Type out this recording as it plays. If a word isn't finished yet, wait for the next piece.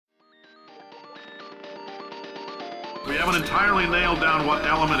We haven't entirely nailed down what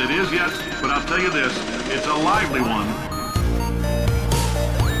element it is yet, but I'll tell you this, it's a lively one.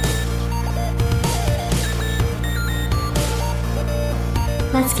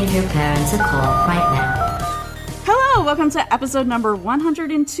 Let's give your parents a call right now. Hello, welcome to episode number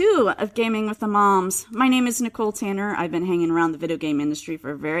 102 of Gaming with the Moms. My name is Nicole Tanner. I've been hanging around the video game industry for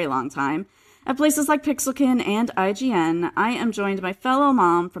a very long time. At places like Pixelkin and IGN, I am joined by fellow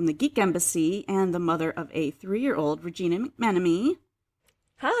mom from the Geek Embassy and the mother of a 3-year-old, Regina McMenemy.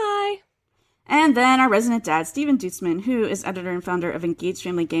 Hi. And then our resident dad, Steven Dutzman, who is editor and founder of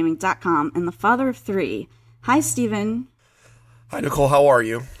EngageFamilyGaming.com and the father of 3. Hi, Steven. Hi, Nicole. How are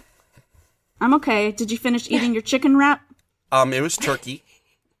you? I'm okay. Did you finish eating your chicken wrap? It was turkey.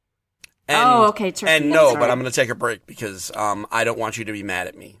 And, okay, turkey. And no, but I'm going to take a break because I don't want you to be mad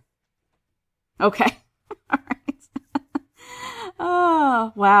at me. Okay. All right.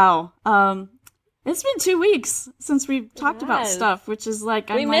 Oh, wow. It's been 2 weeks since we've talked about stuff, which is like...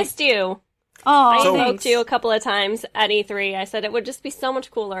 We missed you. Oh, I spoke to you a couple of times at E3. I said it would just be so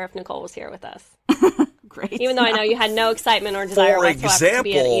much cooler if Nicole was here with us. Great. Even though I know you had no excitement or desire whatsoever to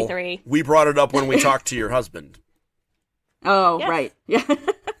be at E3. We brought it up when we talked to your husband. Oh, yes. Right. Yeah.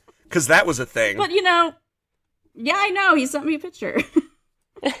 Because that was a thing. But, yeah, I know. He sent me a picture.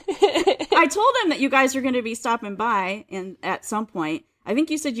 I told him that you guys are going to be stopping by at some point. I think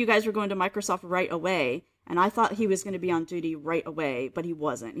you said you guys were going to Microsoft right away, and I thought he was going to be on duty right away, but he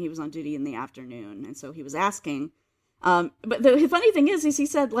wasn't. He was on duty in the afternoon, and so he was asking. But the funny thing is he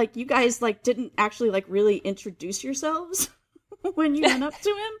said, like, you guys, like, didn't actually, like, really introduce yourselves when you went up to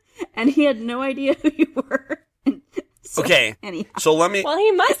him, and he had no idea who you were. So, okay, anyhow. So let me... Well,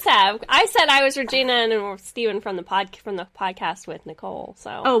 he must have. I said I was Regina and Steven from the podcast with Nicole,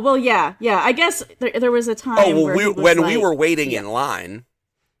 so... Oh, well, yeah. I guess there was a time where we were waiting in line,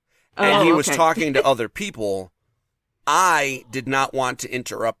 and he was talking to other people, I did not want to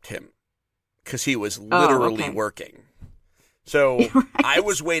interrupt him, because he was literally working. So, right. I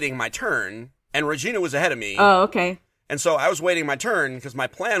was waiting my turn, and Regina was ahead of me. Oh, okay. And so I was waiting my turn, because my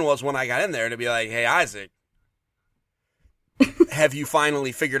plan was when I got in there to be like, hey, Isaac, have you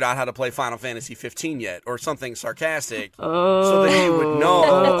finally figured out how to play Final Fantasy 15 yet? Or something sarcastic. So that he would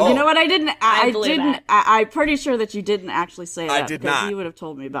know. You know what? I didn't. That. I'm pretty sure that you didn't actually say that. I did not. He would have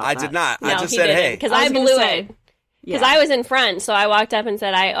told me about that. I did not. I just said, hey. Because I blew it. Because I was in front, so I walked up and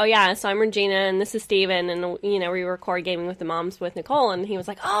said, so I'm Regina, and this is Steven, and, we record Gaming with the Moms with Nicole, and he was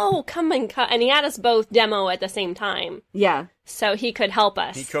like, oh, come and cut. And he had us both demo at the same time. Yeah. So he could help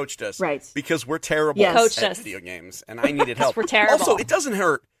us. He coached us. Right. Because we're terrible at video games, and I needed help. We're terrible. Also, it doesn't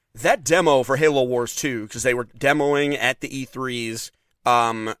hurt. That demo for Halo Wars 2, because they were demoing at the E3s,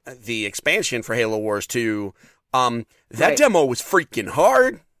 the expansion for Halo Wars 2, that demo was freaking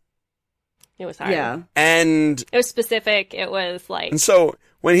hard. It was hard. Yeah. And it was specific. It was like... And so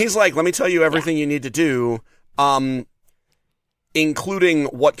when he's like, let me tell you everything you need to do, including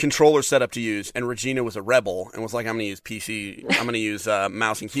what controller setup to use. And Regina was a rebel and was like, I'm going to use PC. I'm going to use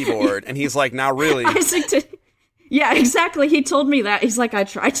mouse and keyboard. And he's like, now really. Yeah, exactly. He told me that. He's like, I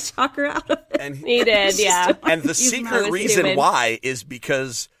tried to talk her out of it. And he did, yeah. And the secret reason why is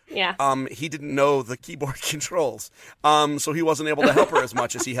because... Yeah. He didn't know the keyboard controls. So he wasn't able to help her as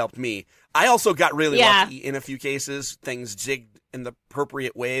much as he helped me. I also got really lucky in a few cases. Things jigged in the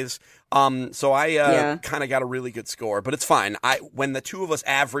appropriate ways. So I kind of got a really good score, but it's fine. When the two of us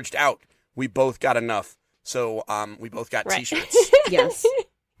averaged out, we both got enough. So we both got t-shirts. Yes.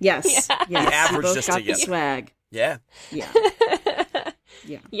 We averaged both us together. The swag. Yeah.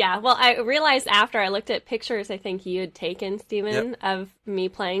 Yeah, well, I realized after I looked at pictures I think you had taken, Steven, of me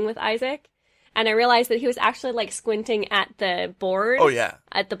playing with Isaac, and I realized that he was actually, like, squinting at the board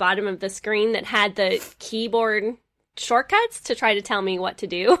at the bottom of the screen that had the keyboard shortcuts to try to tell me what to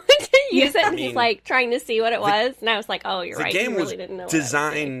do to use it. And he's, like, trying to see what it was, and I was like, oh, you're right. The game really didn't know was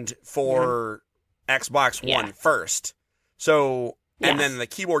designed for Xbox One first, so... And then the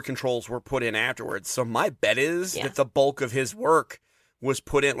keyboard controls were put in afterwards. So my bet is that the bulk of his work was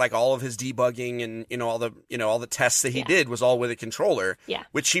put in, like all of his debugging and all the tests that he did was all with a controller. Yeah.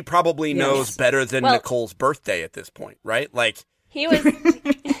 Which he probably knows better than Nicole's birthday at this point, right? Like he was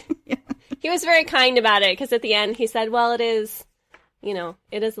he was very kind about it because at the end he said, "Well, it is a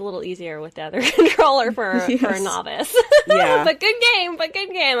little easier with the other controller for a novice." Yeah. but good game.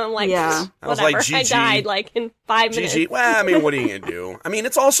 I'm like, whatever. I was like, GG. I died like in 5 minutes. GG. Well, I mean, what are you going to do? I mean,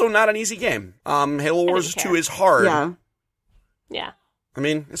 it's also not an easy game. Halo Wars 2 is hard. Yeah. I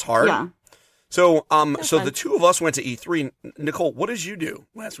mean, it's hard. Yeah. So, so the two of us went to E3. Nicole, what did you do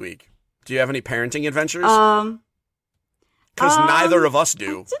last week? Do you have any parenting adventures? Because neither of us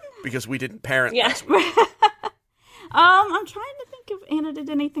do, because we didn't parent last week. I'm trying to think if Anna did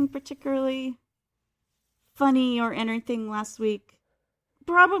anything particularly funny or anything last week.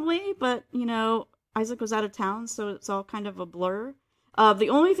 Probably, but, Isaac was out of town, so it's all kind of a blur. The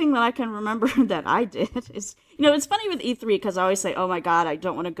only thing that I can remember that I did is, it's funny with E3 because I always say, oh my God, I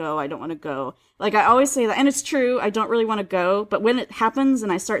don't want to go. Like, I always say that, and it's true, I don't really want to go, but when it happens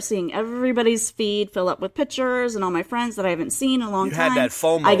and I start seeing everybody's feed fill up with pictures and all my friends that I haven't seen in a long time, had that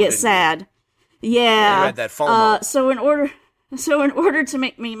FOMO, I get sad. Yeah. You had that FOMO. So in order to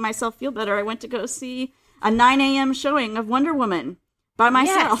make myself feel better, I went to go see a 9 a.m. showing of Wonder Woman by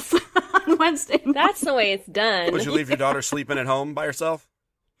myself on Wednesday morning. That's the way it's done. Would you leave your daughter sleeping at home by herself?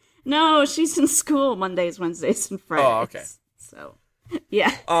 No, she's in school Mondays, Wednesdays, and Fridays. Oh, okay. So,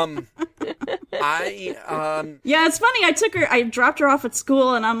 yeah. Yeah, it's funny. I dropped her off at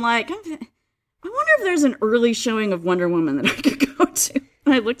school, and I'm like, I wonder if there's an early showing of Wonder Woman that I could go to.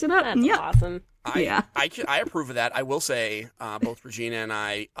 And I looked it up. That's awesome. I approve of that. I will say, both Regina and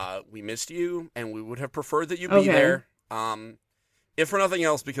I, we missed you, and we would have preferred that you be there. If for nothing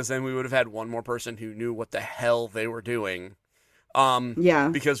else, because then we would have had one more person who knew what the hell they were doing.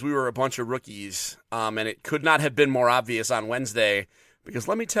 Because we were a bunch of rookies, and it could not have been more obvious on Wednesday. Because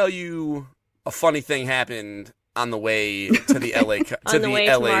let me tell you, a funny thing happened on the way to the LA to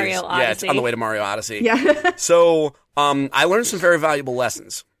Mario Odyssey. On the way to Mario Odyssey. Yeah. So, I learned some very valuable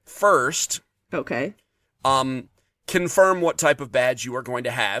lessons. First, okay. Confirm what type of badge you are going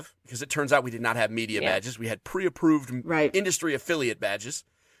to have, because it turns out we did not have media badges. We had pre-approved industry affiliate badges,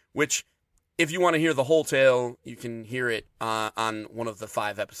 which, if you want to hear the whole tale, you can hear it on one of the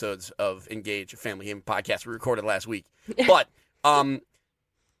 5 episodes of Engage, a family gaming podcast we recorded last week. But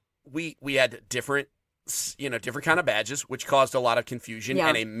we had different kind of badges, which caused a lot of confusion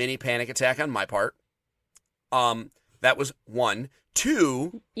and a mini panic attack on my part. That was 1.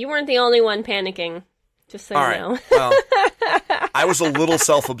 2. You weren't the only one panicking. Just so you know. Well, I was a little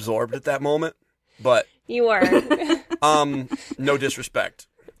self-absorbed at that moment, but you were. No disrespect.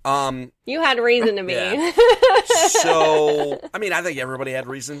 You had reason to be. Yeah. So, I mean, I think everybody had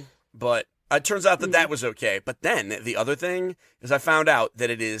reason, but it turns out that was okay. But then the other thing is I found out that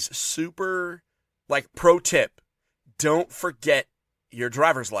it is super, pro tip, don't forget your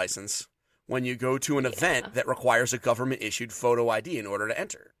driver's license when you go to an event that requires a government-issued photo ID in order to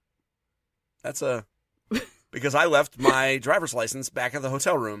enter. Because I left my driver's license back at the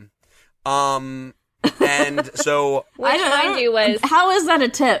hotel room. And so... Mind you was... How is that a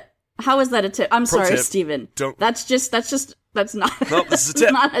tip? I'm sorry, tip. Steven. That's not... Nope, this is a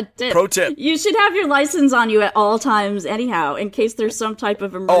tip. Not a tip. Pro tip. You should have your license on you at all times anyhow, in case there's some type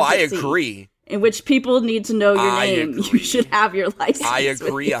of emergency. Oh, I agree. In which people need to know your name. Agree. You should have your license. I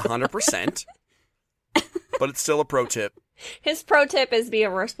agree 100%. But it's still a pro tip. His pro tip is be a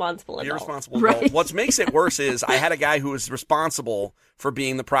responsible adult. Be a responsible adult. What makes it worse is I had a guy who was responsible for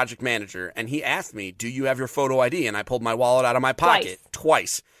being the project manager, and he asked me, do you have your photo ID? And I pulled my wallet out of my pocket.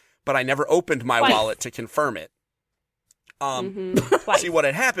 Twice. But I never opened my wallet to confirm it. See, what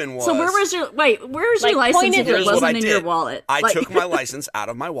had happened was... So where's your license if it wasn't in your wallet? I took my license out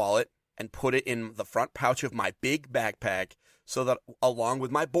of my wallet and put it in the front pouch of my big backpack so that, along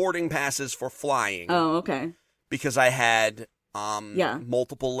with my boarding passes for flying... Oh, okay. Because I had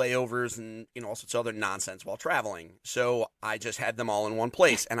multiple layovers and all sorts of other nonsense while traveling. So I just had them all in one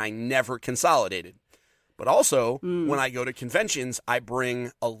place, and I never consolidated. But also, when I go to conventions, I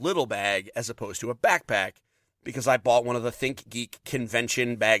bring a little bag as opposed to a backpack because I bought one of the Think Geek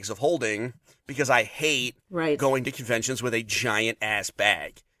convention bags of holding because I hate going to conventions with a giant-ass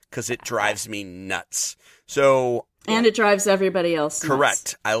bag because it drives me nuts. So... And it drives everybody else nuts.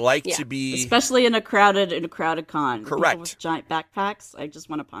 Correct. I like to be... Especially in a crowded con. Correct. People with giant backpacks, I just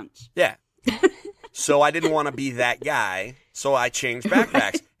want to punch. Yeah. So I didn't want to be that guy, so I changed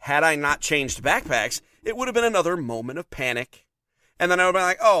backpacks. Had I not changed backpacks, it would have been another moment of panic. And then I would have been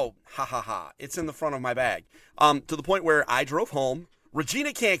like, oh, ha ha ha, it's in the front of my bag. To the point where I drove home.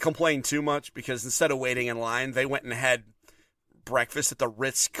 Regina can't complain too much because instead of waiting in line, they went and had breakfast at the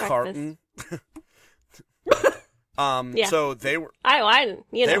Ritz-Carlton. So they were.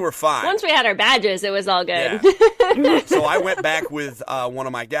 They were fine. Once we had our badges, it was all good. Yeah. So I went back with one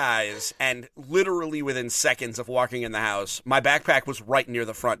of my guys, and literally within seconds of walking in the house, my backpack was right near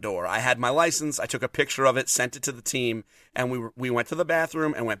the front door. I had my license. I took a picture of it, sent it to the team, and we went to the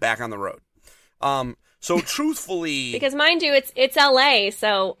bathroom and went back on the road. So truthfully, because mind you, it's LA,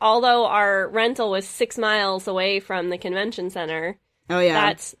 so although our rental was 6 miles away from the convention center. Oh, yeah.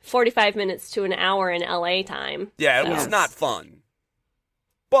 That's 45 minutes to an hour in LA time. Yeah, it was not fun.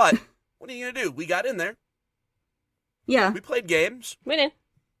 But, what are you going to do? We got in there. Yeah. We played games. We did.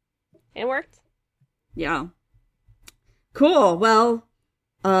 It worked. Yeah. Cool. Well,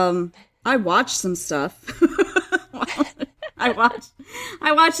 I watched some stuff. I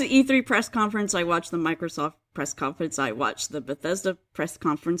watched the E3 press conference. I watched the Microsoft press conference. I watched the Bethesda press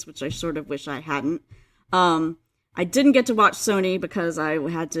conference, which I sort of wish I hadn't. I didn't get to watch Sony because I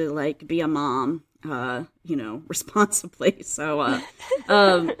had to like be a mom, responsibly. So,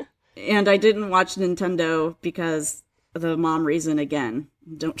 and I didn't watch Nintendo because the mom reason again.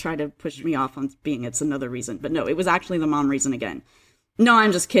 Don't try to push me off on being it's another reason. But no, it was actually the mom reason again. No,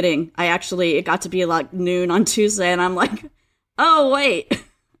 I'm just kidding. It got to be like noon on Tuesday and I'm like, oh, wait.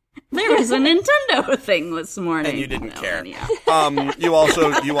 There was a Nintendo thing this morning. And you didn't care. Yeah. You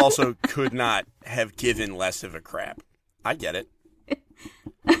also could not have given less of a crap. I get it.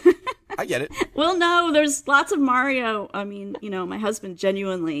 Well, no, there's lots of Mario. I mean, my husband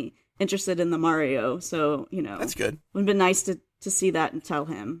genuinely interested in the Mario, so, That's good. It would have been nice to see that and tell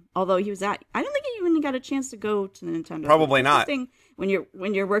him. Although I don't think he even got a chance to go to Nintendo. Probably not. When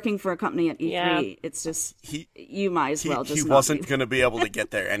you're working for a company at E3, it's just you might as well just. He wasn't going to be able to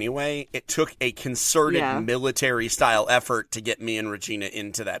get there anyway. It took a concerted military style effort to get me and Regina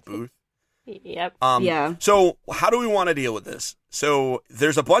into that booth. Yep. So how do we want to deal with this? So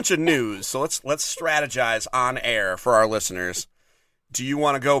there's a bunch of news. So let's strategize on air for our listeners. Do you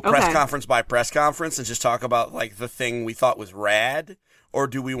want to go press conference by press conference and just talk about like the thing we thought was rad, or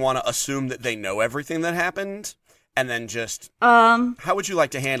do we want to assume that they know everything that happened? And then just, how would you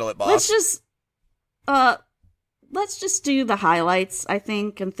like to handle it, boss? Let's just do the highlights, I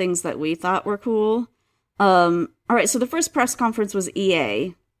think, and things that we thought were cool. All right, so the first press conference was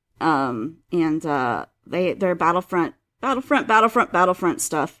EA, and their Battlefront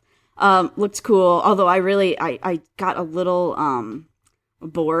stuff looked cool. Although I got a little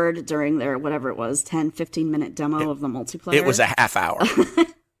bored during their whatever it was 10-15 minute demo of the multiplayer. It was a half hour.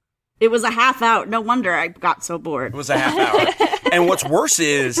 It was a half hour. No wonder I got so bored. It was a half hour. And what's worse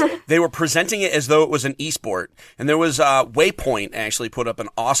is they were presenting it as though it was an esport. And there was Waypoint actually put up an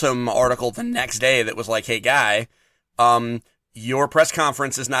awesome article the next day that was like, hey, guy, your press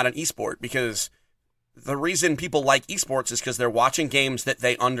conference is not an esport, because the reason people like esports is because they're watching games that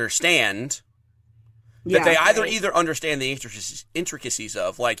they understand, that they either understand the intricacies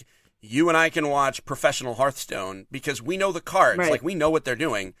of, like, you and I can watch Professional Hearthstone because we know the cards, like we know what they're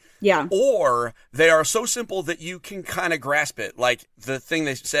doing. Yeah. Or they are so simple that you can kind of grasp it. Like the thing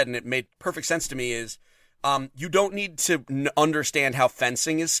they said, and it made perfect sense to me, is you don't need to understand how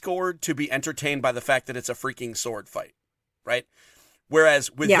fencing is scored to be entertained by the fact that it's a freaking sword fight, right?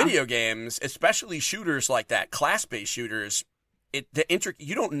 Whereas with video games, especially shooters like that, class-based shooters,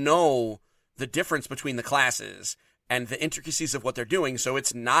 you don't know the difference between the classes and the intricacies of what they're doing, so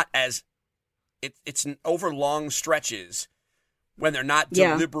it's not as it's over long stretches when they're not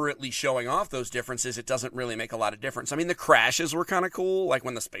deliberately showing off those differences. It doesn't really make a lot of difference. I mean, the crashes were kind of cool, like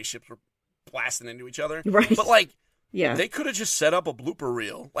when the spaceships were blasting into each other, right? But like, they could have just set up a blooper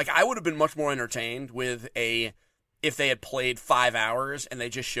reel. Like, I would have been much more entertained if they had played 5 hours and they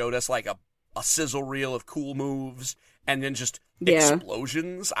just showed us like a sizzle reel of cool moves and then just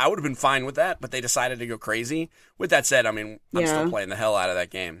explosions. I would have been fine with that, but they decided to go crazy. With that said, I mean, I'm still playing the hell out of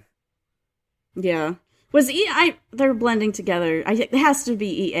that game. Yeah. Was EA, they're blending together. It has to be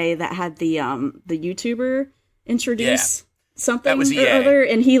EA that had the YouTuber introduce something that was or other,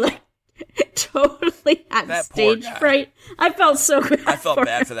 and he like totally had that stage fright. I felt so bad. I felt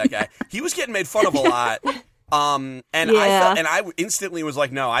bad for that guy. He was getting made fun of a lot. I instantly was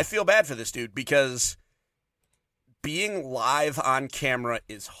like, no, I feel bad for this dude, because being live on camera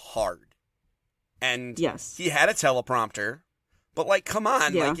is hard. And he had a teleprompter, but like, come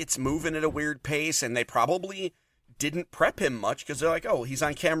on, like, it's moving at a weird pace, and they probably didn't prep him much because they're like, oh, he's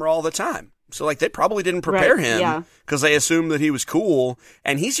on camera all the time. So like, they probably didn't prepare him because they assumed that he was cool,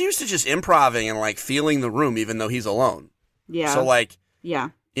 and he's used to just improvising and like feeling the room even though he's alone. Yeah. So like,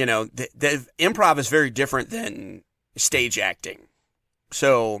 you know, the improv is very different than stage acting.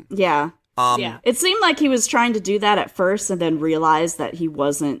 So it seemed like he was trying to do that at first and then realized that he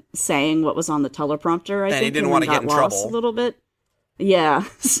wasn't saying what was on the teleprompter. I think he didn't want to get in trouble a little bit. Yeah.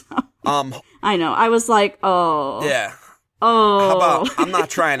 So, I know. I was like, oh. Yeah. Oh. How about, I'm not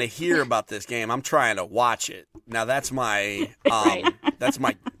trying to hear about this game. I'm trying to watch it. Now that's my that's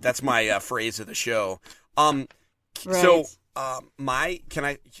my phrase of the show. So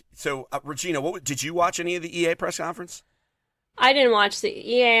Regina, did you watch any of the EA press conference? I didn't watch the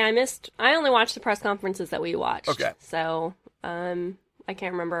EA. I only watched the press conferences that we watched. Okay. So, I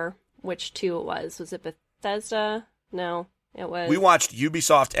can't remember which two it was. Was it Bethesda? No, it was. We watched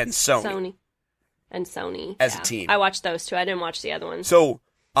Ubisoft and Sony. Sony. As a team. I watched those two. I didn't watch the other ones. So,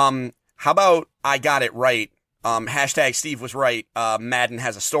 how about I got it right Hashtag Steve was right. Madden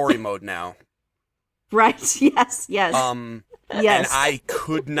has a story mode now. Right. Yes. Yes. Yes. And I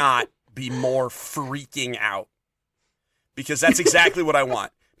could not be more freaking out because that's exactly what I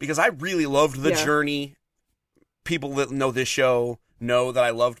want. Because I really loved the journey. People that know this show know that I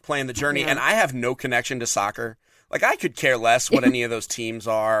loved playing the journey, and I have no connection to soccer. Like, I could care less what any of those teams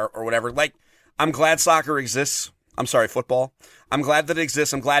are or whatever. Like, I'm glad soccer exists. I'm sorry, football. I'm glad that it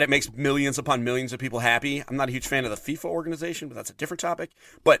exists. I'm glad it makes millions upon millions of people happy. I'm not a huge fan of the FIFA organization, but that's a different topic.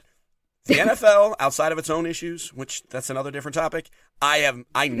 But the NFL, outside of its own issues, which that's another different topic, I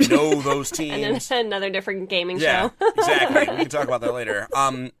know those teams. And another different gaming show. Exactly. Right. We can talk about that later.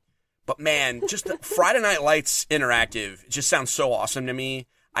 But man, just the Friday Night Lights Interactive just sounds so awesome to me.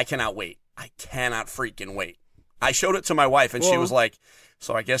 I cannot wait. I cannot freaking wait. I showed it to my wife, and she was like,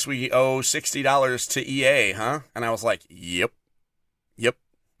 so I guess we owe $60 to EA, huh? And I was like, yep.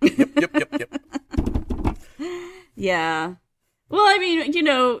 Yeah. Well, I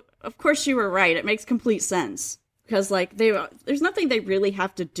mean, of course you were right. It makes complete sense. Because, like, there's nothing they really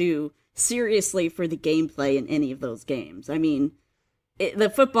have to do seriously for the gameplay in any of those games. I mean, the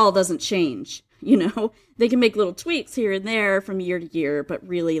football doesn't change, They can make little tweaks here and there from year to year, but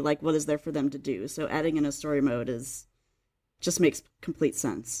really, like, what is there for them to do? So adding in a story mode just makes complete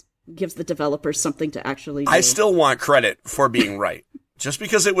sense. It gives the developers something to actually do. I still want credit for being right. Just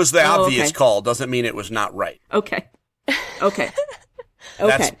because it was the obvious call doesn't mean it was not right. Okay.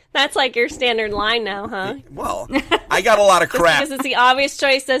 That's like your standard line now, huh? Well, I got a lot of crap. Just because it's the obvious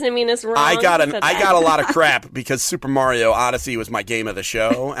choice doesn't mean it's wrong. I got a lot of crap because Super Mario Odyssey was my game of the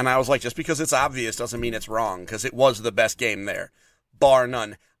show, and I was like, just because it's obvious doesn't mean it's wrong, because it was the best game there, bar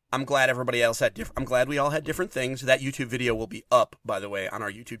none. I'm glad everybody else I'm glad we all had different things. That YouTube video will be up, by the way, on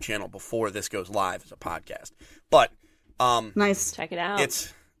our YouTube channel before this goes live as a podcast. But nice, check it out.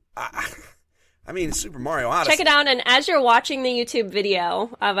 It's Super Mario Odyssey. Check it out, and as you're watching the YouTube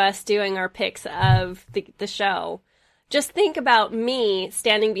video of us doing our picks of the show, just think about me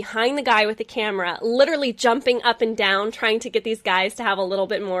standing behind the guy with the camera, literally jumping up and down, trying to get these guys to have a little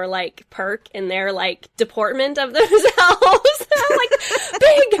bit more, like, perk in their, like, deportment of themselves. I'm like,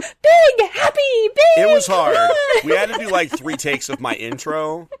 big, happy, big. It was hard. We had to do, like, 3 takes of my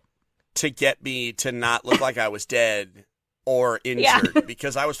intro to get me to not look like I was dead or injured,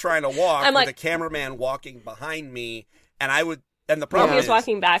 because I was trying to walk with a cameraman walking behind me, and the problem is,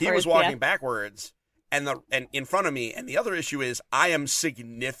 he was walking backwards, and in front of me, and the other issue is I am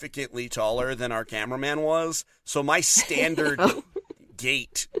significantly taller than our cameraman was, so my standard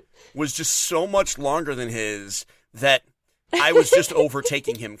gait was just so much longer than his that I was just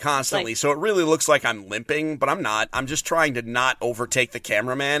overtaking him constantly. So it really looks like I'm limping, but I'm not. I'm just trying to not overtake the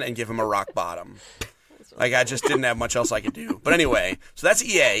cameraman and give him a rock bottom. Like, I just didn't have much else I could do. But anyway, so that's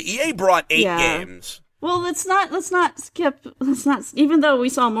EA. EA brought 8 games. Well, let's not skip, even though we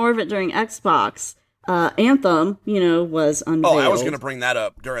saw more of it during Xbox, Anthem, was unveiled. Oh, I was going to bring that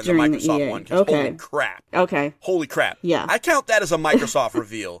up during the Microsoft one. Holy crap. Okay. Holy crap. Yeah. I count that as a Microsoft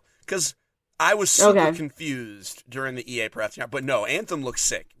reveal, because I was super confused during the EA press. But no, Anthem looks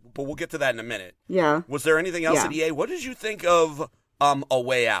sick. But we'll get to that in a minute. Yeah. Was there anything else at EA? What did you think of A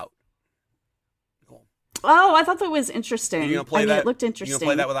Way Out? Oh, I thought that was interesting. You gonna play that? It looked interesting. You gonna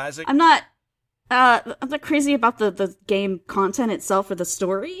play that with Isaac? I'm not crazy about the game content itself or the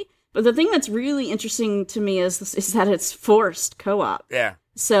story, but the thing that's really interesting to me is that it's forced co-op. Yeah.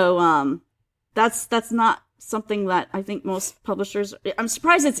 So that's not something that I think most publishers. I'm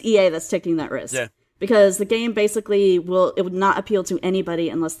surprised it's EA that's taking that risk. Yeah. Because the game basically would not appeal to anybody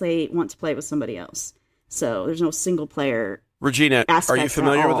unless they want to play with somebody else. So there's no single player. Regina, are you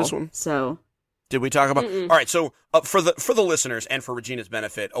familiar with this one? So. Did we talk about? All right, so for the listeners and for Regina's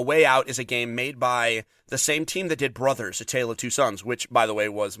benefit, A Way Out is a game made by the same team that did Brothers: A Tale of Two Sons, which, by the way,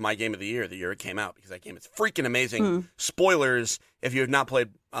 was my game of the year it came out, because that game is freaking amazing. Spoilers, if you have not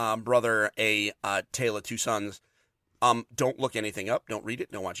played Brother: A Tale of Two Sons, don't look anything up, don't read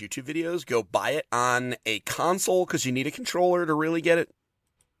it, don't watch YouTube videos, go buy it on a console, because you need a controller to really get it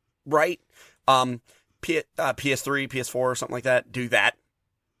right. PS3, PS4, or something like that, do that.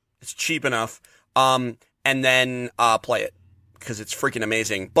 It's cheap enough. And then play it, because it's freaking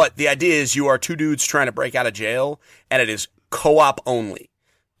amazing. But the idea is you are 2 dudes trying to break out of jail, and it is co-op only,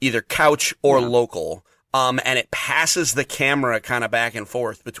 either couch or local. And it passes the camera kind of back and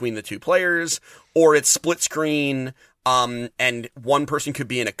forth between the 2 players, or it's split screen, and one person could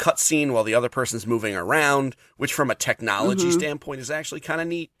be in a cutscene while the other person's moving around, which from a technology standpoint is actually kind of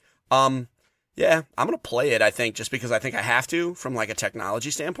neat. Yeah, I'm going to play it, I think, just because I think I have to, from like a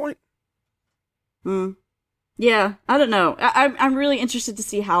technology standpoint. Yeah, I don't know. I'm really interested to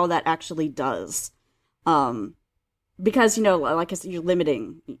see how that actually does. Because, like I said, you've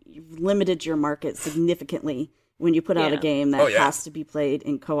limited your market significantly when you put out a game that has to be played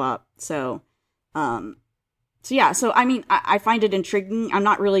in co-op. So, I mean, I find it intriguing. I'm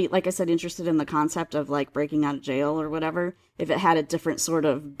not really, like I said, interested in the concept of like breaking out of jail or whatever. If it had a different sort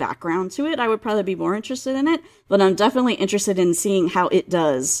of background to it, I would probably be more interested in it. But I'm definitely interested in seeing how it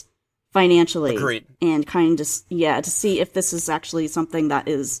does financially. Agreed. And kind of, to see if this is actually something that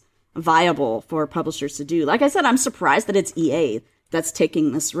is viable for publishers to do. Like I said, I'm surprised that it's EA that's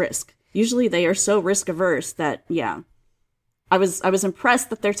taking this risk. Usually they are so risk averse that, I was impressed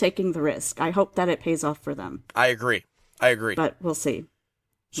that they're taking the risk. I hope that it pays off for them. I agree. But we'll see.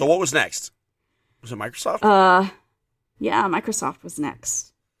 So what was next? Was it Microsoft? Yeah, Microsoft was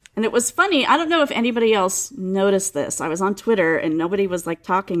next. And it was funny. I don't know if anybody else noticed this. I was on Twitter and nobody was like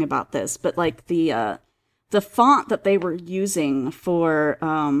talking about this, but like the font that they were using for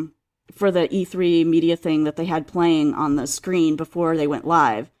the E3 media thing that they had playing on the screen before they went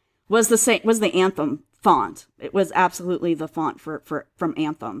live was the Anthem font. It was absolutely the font from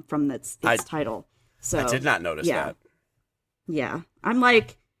Anthem, from its title. So I did not notice that. Yeah. I'm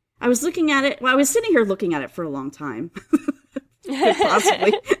like, I was looking at it. Well, I was sitting here looking at it for a long time. Could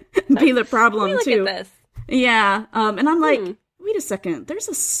possibly be the problem look too. At this. Yeah. And I'm like, wait a second. There's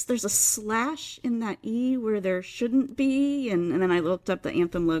a slash in that E where there shouldn't be. And then I looked up the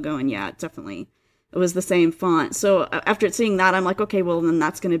Anthem logo and definitely it was the same font. So after seeing that, I'm like, okay, well then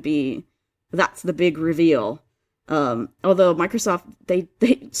that's the big reveal. Although Microsoft, they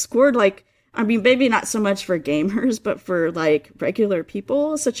scored like, I mean, maybe not so much for gamers, but for like regular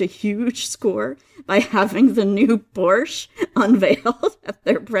people, such a huge score by having the new Porsche unveiled at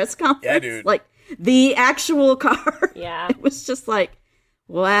their press conference. Yeah, dude. Like the actual car. Yeah. It was just like,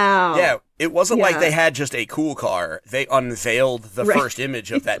 wow. Yeah, it wasn't like they had just a cool car. They unveiled the first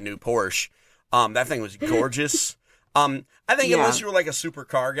image of that new Porsche. That thing was gorgeous. I think unless you were like a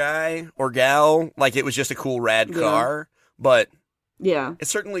supercar guy or gal, like it was just a cool rad car, but it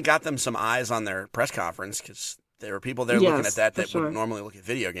certainly got them some eyes on their press conference because there were people there looking at that wouldn't normally look at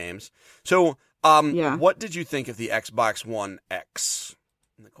video games. So, what did you think of the Xbox One X,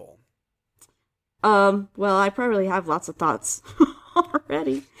 Nicole? Well, I probably have lots of thoughts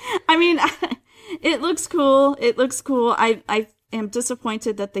already. I mean, it looks cool. I am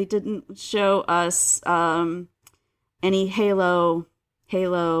disappointed that they didn't show us, any Halo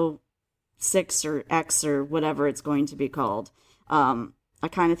 6 or X or whatever it's going to be called. I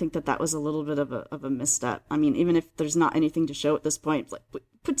kind of think that was a little bit of a misstep. I mean, even if there's not anything to show at this point, like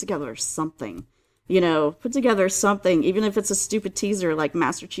put together something, even if it's a stupid teaser like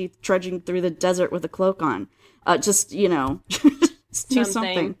Master Chief trudging through the desert with a cloak on, just do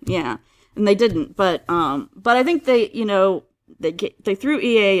something. Yeah. And they didn't, but I think they threw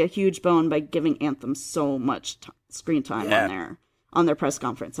EA a huge bone by giving Anthem so much screen time on their press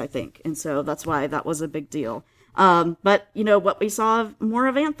conference, I think. And so that's why that was a big deal. But what we saw more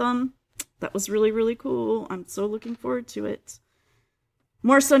of Anthem, that was really, really cool. I'm so looking forward to it.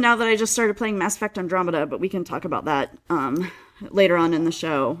 More so now that I just started playing Mass Effect Andromeda, but we can talk about that later on in the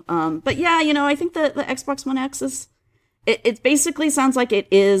show. But yeah, I think that the Xbox One X is, it basically sounds like it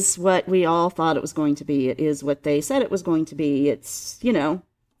is what we all thought it was going to be. It is what they said it was going to be. It's,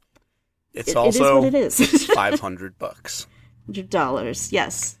 it's also it is what it is. $500. $100.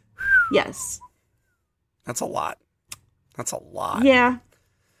 Yes. That's a lot. Yeah.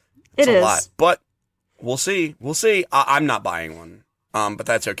 It is. A lot. But we'll see. I'm not buying one. But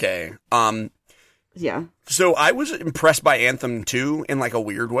that's okay. Yeah. So I was impressed by Anthem 2 in like a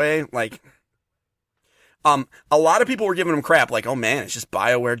weird way. Like, a lot of people were giving them crap. Like, oh man, it's just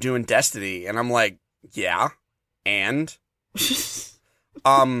BioWare doing Destiny. And I'm like, yeah. And,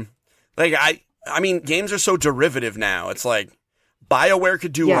 like, I mean, games are so derivative now. It's like BioWare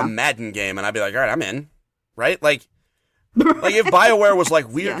could do a Madden game and I'd be like, all right, I'm in. Right? Like if BioWare was like,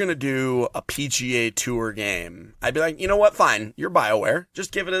 we are going to do a PGA Tour game, I'd be like, you know what? Fine. You're BioWare.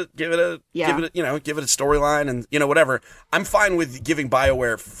 Just give it a storyline and, whatever. I'm fine with giving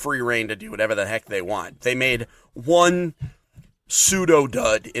BioWare free reign to do whatever the heck they want. They made one pseudo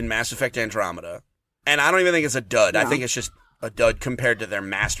dud in Mass Effect Andromeda. And I don't even think it's a dud. No. I think it's just a dud compared to their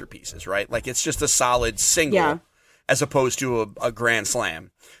masterpieces, right? Like it's just a solid single as opposed to a grand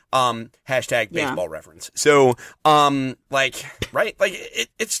slam. Hashtag baseball reference. So, right? Like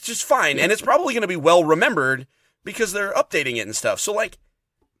it's just fine. And it's probably going to be well remembered because they're updating it and stuff. So like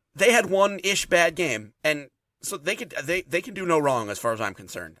they had one-ish bad game and so they can do no wrong as far as I'm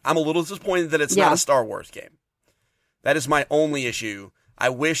concerned. I'm a little disappointed that it's not a Star Wars game. That is my only issue. I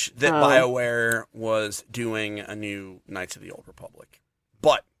wish that BioWare was doing a new Knights of the Old Republic.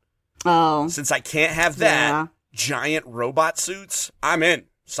 But Oh. Since I can't have that, giant robot suits, I'm in.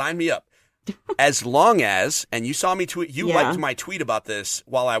 Sign me up. As long as, and you saw me tweet, you liked my tweet about this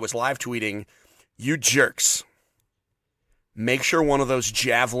while I was live tweeting, you jerks. Make sure one of those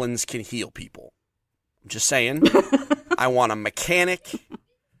javelins can heal people. I'm just saying. I want a mechanic.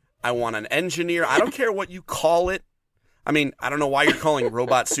 I want an engineer. I don't care what you call it. I mean, I don't know why you're calling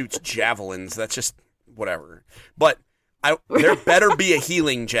robot suits javelins. That's just whatever. But there better be a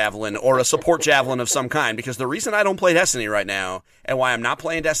healing javelin or a support javelin of some kind, because the reason I don't play Destiny right now and why I'm not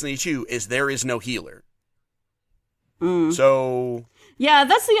playing Destiny 2 is there is no healer. So... Yeah,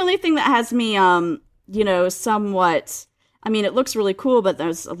 that's the only thing that has me, somewhat... I mean, it looks really cool, but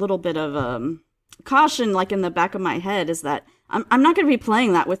there's a little bit of caution, like, in the back of my head, is that I'm not going to be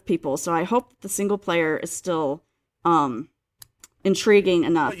playing that with people, so I hope the single player is still intriguing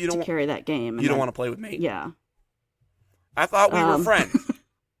enough to carry that game. You don't want to play with me? Yeah. I thought we were friends.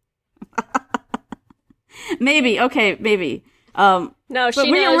 Maybe. Okay, maybe. No,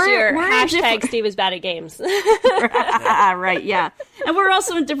 she knows your hashtag Steve is bad at games. Right, yeah. And we're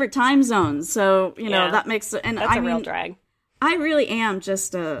also in different time zones, so, that makes... And that's a real drag. I really am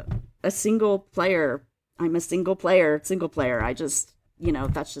just a single player. I'm a single player. I just,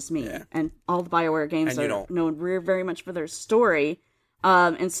 that's just me. Yeah. And all the BioWare games are known very much for their story.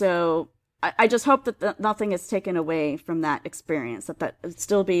 And so... I just hope that nothing is taken away from that experience, that it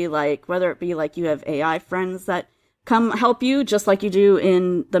still be like, whether it be like you have AI friends that come help you, just like you do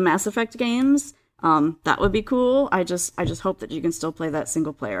in the Mass Effect games, that would be cool. I just hope that you can still play that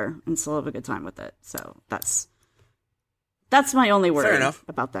single player and still have a good time with it. So that's my only worry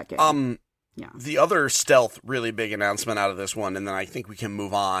about that game. Yeah. The other stealth really big announcement out of this one, and then I think we can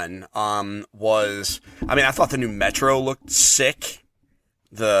move on, was, I thought the new Metro looked sick.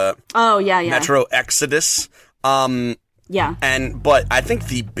 The Metro Exodus. Yeah. But I think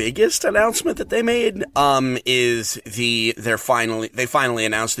the biggest announcement that they made is they finally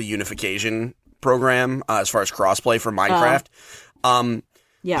announced the unification program as far as crossplay for Minecraft.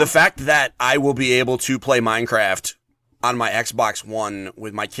 The fact that I will be able to play Minecraft on my Xbox One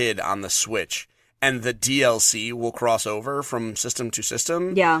with my kid on the Switch, and the DLC will cross over from system to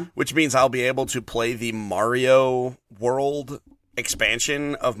system. Yeah. Which means I'll be able to play the Mario World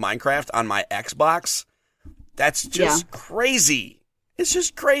expansion of Minecraft on my Xbox. That's just crazy. It's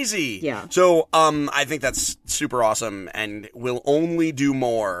just crazy. Yeah. So I think that's super awesome, and will only do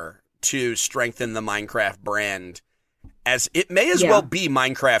more to strengthen the Minecraft brand, as it may as well be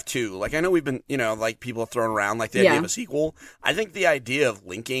Minecraft 2. Like, I know we've been, people have thrown around like the idea of a sequel. I think the idea of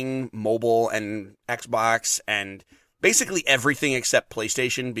linking mobile and Xbox and basically everything except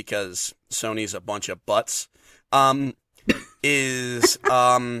PlayStation, because Sony's a bunch of butts, is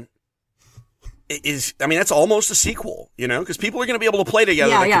that's almost a sequel, because people are going to be able to play together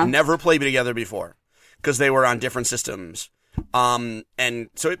that could never play together before, because they were on different systems. And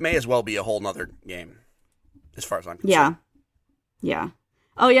so it may as well be a whole nother game, as far as I'm concerned. Yeah.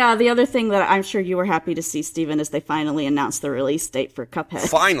 Oh, yeah, the other thing that I'm sure you were happy to see, Steven, is they finally announced the release date for Cuphead.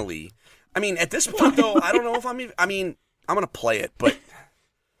 Finally. At this point, though, I don't know if I'm going to play it, but...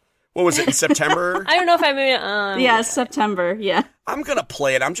 What was it, in September? I don't know if I'm yeah, September, yeah. I'm going to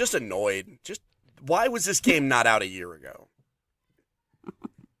play it. I'm just annoyed. Why was this game not out a year ago?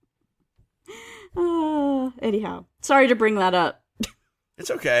 Anyhow, sorry to bring that up.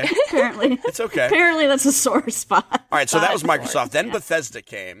 It's okay. Apparently. It's okay. Apparently that's a sore spot. All right, so that was Microsoft. Then Bethesda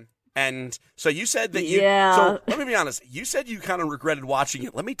came. And so you said that so let me be honest. You said you kind of regretted watching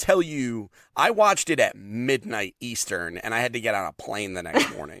it. Let me tell you, I watched it at midnight Eastern, and I had to get on a plane the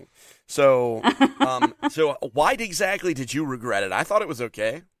next morning. So why exactly did you regret it? I thought it was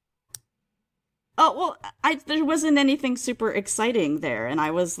okay. Oh, well, there wasn't anything super exciting there, and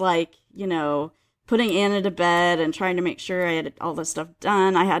I was like, putting Anna to bed and trying to make sure I had all this stuff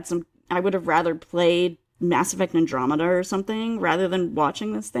done. I would have rather played Mass Effect Andromeda or something rather than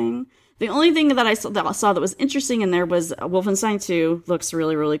watching this thing. The only thing that I saw that was interesting in there was Wolfenstein 2 looks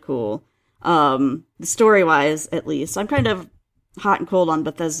really, really cool. Story-wise, at least. I'm kind of hot and cold on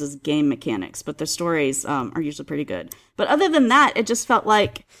Bethesda's game mechanics, but their stories are usually pretty good. But other than that, it just felt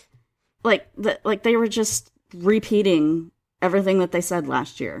like they were just repeating everything that they said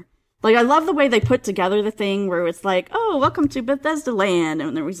last year. Like, I love the way they put together the thing where it's like, oh, welcome to Bethesda Land,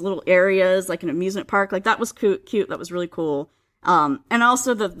 and there was little areas, like an amusement park. Like, that was cute. That was really cool. And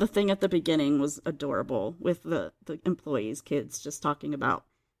also the thing at the beginning was adorable with the employees, kids, just talking about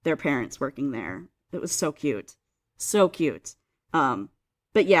their parents working there. It was so cute. So cute.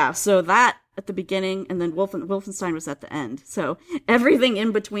 But yeah, so that at the beginning, and then Wolfenstein was at the end. So everything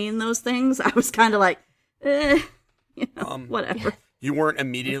in between those things, I was kind of like, whatever. You weren't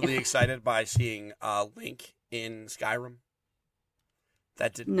immediately excited by seeing Link in Skyrim?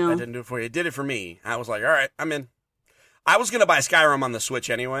 That didn't do it for you. It did it for me. I was like, all right, I'm in. I was going to buy Skyrim on the Switch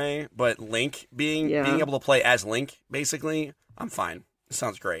anyway, but Link, being able to play as Link, basically, I'm fine. It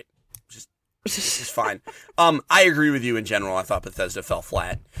sounds great. Just fine. I agree with you in general. I thought Bethesda fell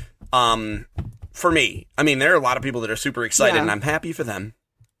flat. For me, I mean, there are a lot of people that are super excited, and I'm happy for them.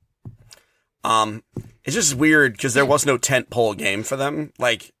 It's just weird because there was no tentpole game for them.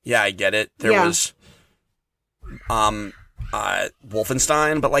 Like, yeah, I get it. There was,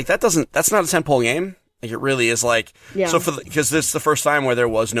 Wolfenstein, but like that's not a tentpole game. Like, it really is like, so because this is the first time where there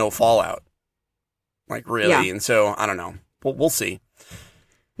was no Fallout. Like, really, and so I don't know. We'll see.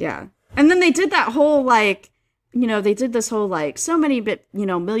 Yeah, and then they did that whole like, they did this whole like so many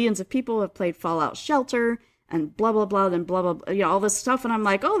millions of people have played Fallout Shelter. And blah, blah, blah, then blah, blah, all this stuff. And I'm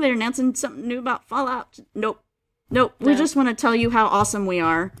like, oh, they're announcing something new about Fallout. Nope. We just want to tell you how awesome we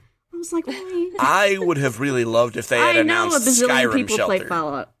are. I was like, really? I would have really loved if they had announced Skyrim people Shelter. Play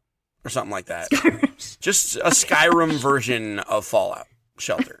Fallout. Or something like that. Just a Skyrim version of Fallout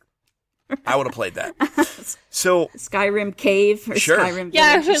Shelter. I would have played that. So Skyrim Cave or Skyrim Village.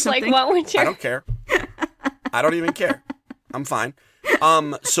 Yeah, I was like, what would you... I don't care. I don't even care. I'm fine.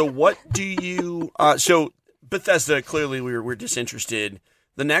 So what do you... So Bethesda, clearly we're disinterested.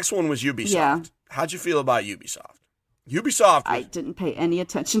 The next one was Ubisoft. Yeah. How'd you feel about Ubisoft? I didn't pay any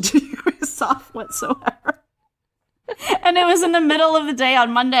attention to Ubisoft whatsoever. And it was in the middle of the day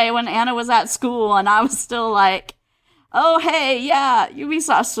on Monday when Anna was at school, and I was still like, oh, hey, yeah,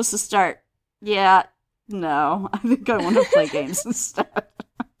 Ubisoft's supposed to start. Yeah, no, I think I want to play games instead.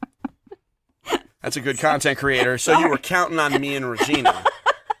 That's a good content creator. So you were counting on me and Regina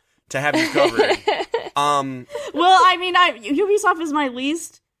to have you covered. Well, I mean, Ubisoft is my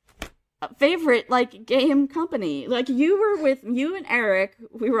least favorite game company. Like, you and Eric,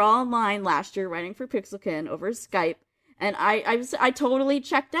 we were all online last year writing for Pixelkin over Skype, and I totally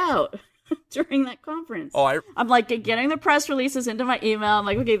checked out during that conference. Oh, I'm like getting the press releases into my email. I'm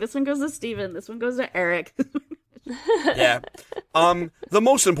like, okay, this one goes to Steven, this one goes to Eric. Yeah. The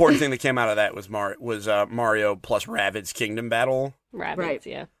most important thing that came out of that was Mario plus Rabbids Kingdom Battle. Right.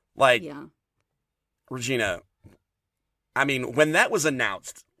 Yeah. Regina, I mean, when that was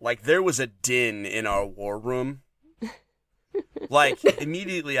announced, there was a din in our war room.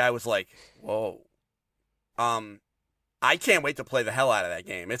 Immediately I was like, whoa. I can't wait to play the hell out of that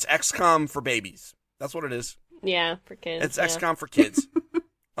game. It's XCOM for babies. That's what it is. Yeah, for kids. It's XCOM for kids.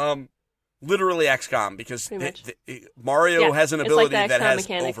 Literally XCOM, because Mario has an ability that has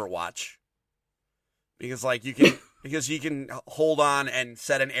mechanic. Overwatch. Because you can hold on and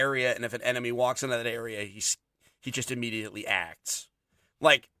set an area, and if an enemy walks into that area, he just immediately acts.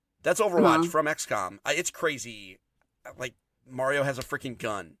 That's Overwatch from XCOM. It's crazy. Mario has a freaking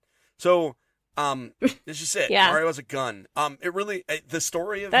gun. So, it's just it. Yeah. Mario has a gun. It really, the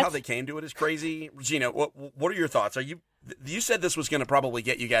story of how they came to it is crazy. Regina, what are your thoughts? You said this was going to probably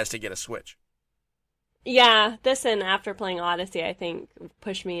get you guys to get a Switch. Yeah, this and after playing Odyssey, I think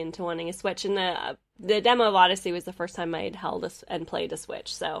pushed me into wanting a Switch. And the demo of Odyssey was the first time I had held and played a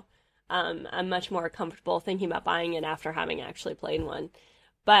Switch, so I'm much more comfortable thinking about buying it after having actually played one.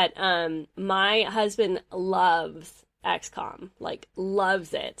 But my husband loves XCOM,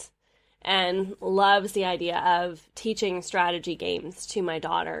 loves it. And loves the idea of teaching strategy games to my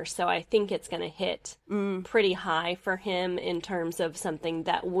daughter. So I think it's going to hit pretty high for him in terms of something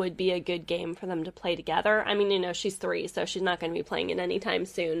that would be a good game for them to play together. I mean, she's 3, so she's not going to be playing it anytime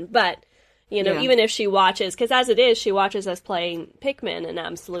soon. But, even if she watches, because as it is, she watches us playing Pikmin and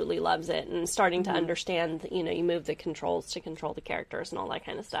absolutely loves it and starting to understand, you move the controls to control the characters and all that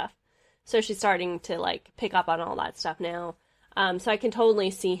kind of stuff. So she's starting to, pick up on all that stuff now. So I can totally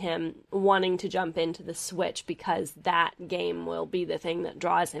see him wanting to jump into the Switch because that game will be the thing that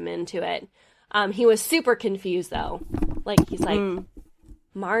draws him into it. He was super confused, though. He's like,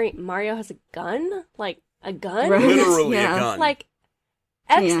 Mario has a gun? A gun? Right. Literally a gun.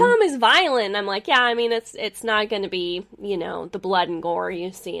 XCOM is violent. I'm like, yeah, I mean, it's not going to be, the blood and gore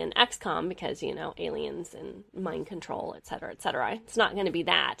you see in XCOM because, aliens and mind control, et cetera, et cetera. It's not going to be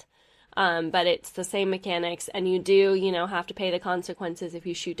that. But it's the same mechanics, and you do, have to pay the consequences if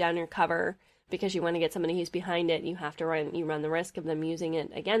you shoot down your cover because you want to get somebody who's behind it. You have to run the risk of them using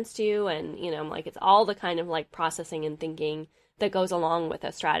it against you, and it's all the kind of processing and thinking that goes along with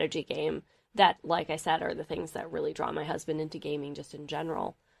a strategy game that, like I said, are the things that really draw my husband into gaming just in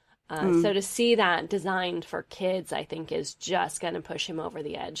general. So to see that designed for kids, I think, is just going to push him over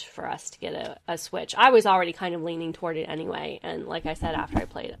the edge for us to get a Switch. I was already kind of leaning toward it anyway. And like I said, after I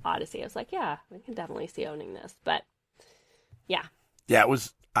played Odyssey, I was like, yeah, we can definitely see owning this. But yeah. Yeah, it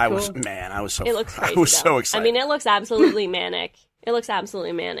was. I was so crazy, I was so excited. I mean, it looks absolutely manic. It looks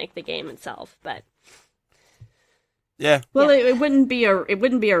absolutely manic, the game itself, but yeah. Well, it wouldn't be a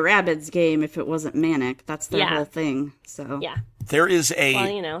Rabbids game if it wasn't manic. That's their whole thing. So yeah. There is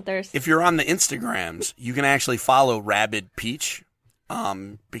a there's if you're on the Instagrams, you can actually follow Rabid Peach.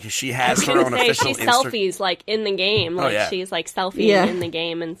 Because she has her own official she selfies like in the game. Like she's like selfieing in the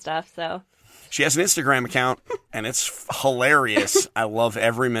game and stuff, so she has an Instagram account, and it's hilarious. I love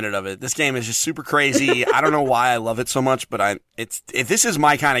every minute of it. This game is just super crazy. I don't know why I love it so much, but this is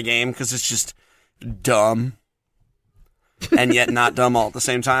my kind of game because it's just dumb, and yet not dumb all at the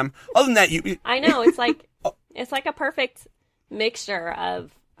same time. Other than that, I know it's like a perfect mixture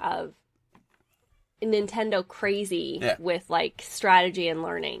of Nintendo crazy with like strategy and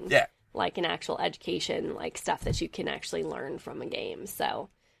learning, like an actual education, like stuff that you can actually learn from a game. So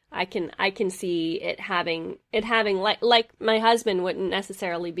I can see it having like my husband wouldn't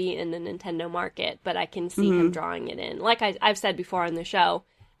necessarily be in the Nintendo market, but I can see him drawing it in. Like I've said before on the show,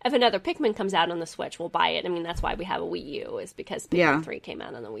 if another Pikmin comes out on the Switch, we'll buy it. I mean, that's why we have a Wii U, is because Pikmin 3 came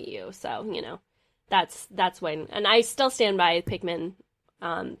out on the Wii U. So, that's when, and I still stand by Pikmin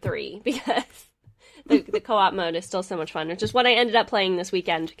 3 because the co-op mode is still so much fun, which is what I ended up playing this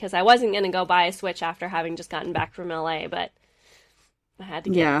weekend because I wasn't going to go buy a Switch after having just gotten back from LA, but I had to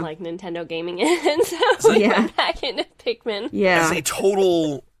get like Nintendo gaming in, so we went back into Pikmin. Yeah. As a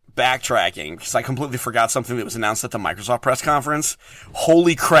total backtracking, because I completely forgot something that was announced at the Microsoft press conference.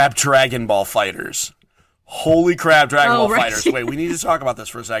 Holy crap, Dragon Ball Fighters. Holy crap, Dragon Ball Fighters. Wait, we need to talk about this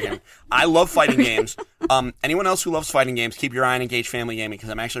for a second. I love fighting games. Anyone else who loves fighting games, keep your eye on Engage Family Gaming, because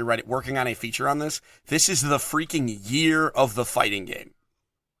I'm actually working on a feature on this. This is the freaking year of the fighting game.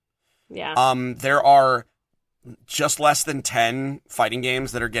 Yeah. There are just less than 10 fighting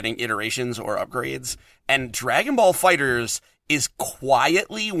games that are getting iterations or upgrades, and Dragon Ball Fighters is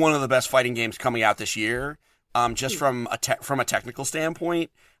quietly one of the best fighting games coming out this year, just from a technical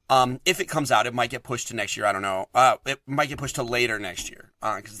standpoint. If it comes out, it might get pushed to next year. I don't know. It might get pushed to later next year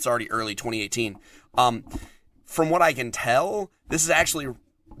because it's already early 2018. From what I can tell, this is actually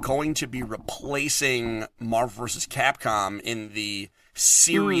going to be replacing Marvel vs. Capcom in the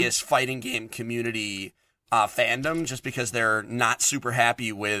serious fighting game community fandom, just because they're not super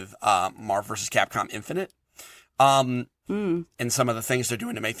happy with Marvel vs. Capcom Infinite. And some of the things they're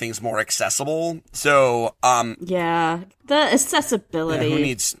doing to make things more accessible. So, the accessibility.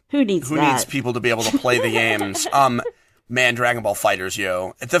 Yeah, who needs people to be able to play the games? Man, Dragon Ball Fighters,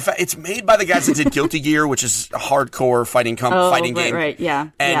 yo. It's made by the guys that did Guilty Gear, which is a hardcore fighting game. Right, yeah.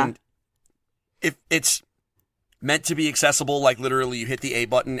 And if it's meant to be accessible, like literally you hit the A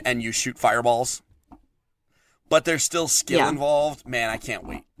button and you shoot fireballs. But there's still skill involved. Man, I can't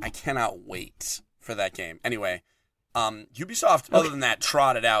wait. I cannot wait for that game. Anyway, Ubisoft, other than that,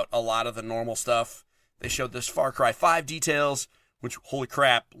 trotted out a lot of the normal stuff. They showed this Far Cry 5 details, which, holy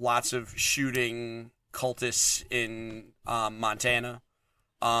crap, lots of shooting cultists in Montana.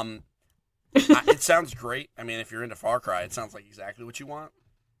 It sounds great. I mean, if you're into Far Cry, it sounds like exactly what you want.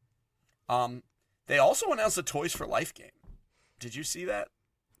 They also announced a Toys for Life game. Did you see that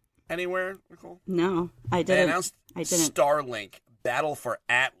anywhere, Nicole? No, I didn't. They announced Starlink Battle for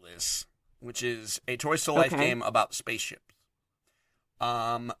Atlas, which is a Toys to Life game about spaceships.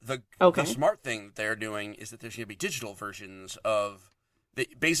 The smart thing that they're doing is that there's going to be digital versions of...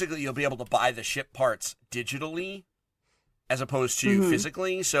 Basically, you'll be able to buy the ship parts digitally as opposed to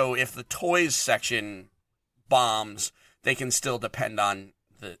physically. So if the toys section bombs, they can still depend on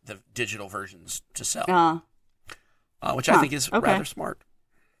the digital versions to sell. Which I think is rather smart.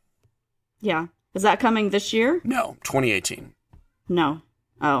 Yeah. Is that coming this year? No, 2018. No.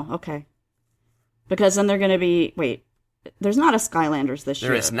 Oh, okay. Because then they're going to be... Wait. There's not a Skylanders this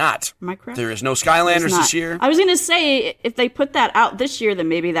year. There is not. Am I correct? There is no Skylanders this year. I was going to say, if they put that out this year, then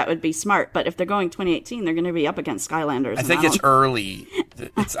maybe that would be smart. But if they're going 2018, they're going to be up against Skylanders. I think it's early.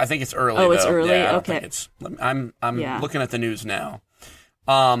 I think it's early. Oh, it's early? Yeah, okay. I'm looking at the news now.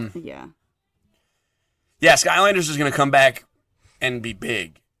 Yeah, Skylanders is going to come back and be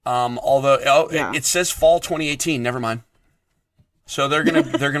big. Although it says fall 2018. Never mind. So they're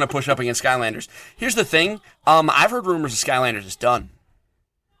gonna push up against Skylanders. Here's the thing. I've heard rumors that Skylanders is done.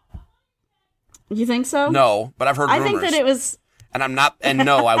 You think so? No, but I've heard rumors. I think that it was... And I'm not... And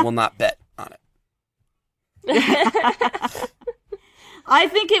no, I will not bet on it. I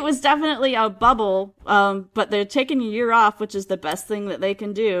think it was definitely a bubble, but they're taking a year off, which is the best thing that they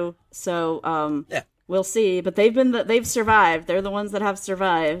can do. So, we'll see. But they've survived. They're the ones that have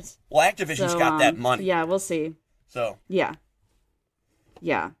survived. Well, Activision's got that money. Yeah, we'll see. So...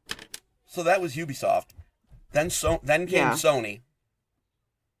 Yeah. So that was Ubisoft. Then came Sony.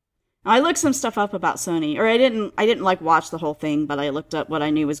 I looked some stuff up about Sony, or I didn't like watch the whole thing, but I looked up what I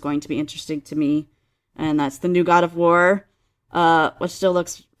knew was going to be interesting to me, and that's the new God of War, which still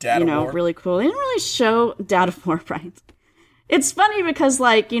looks, really cool. They didn't really show God of War, right? It's funny because,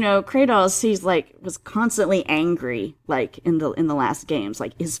 like, Kratos, he's like was constantly angry, like in the last games.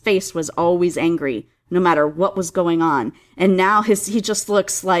 Like his face was always angry, no matter what was going on, and now he just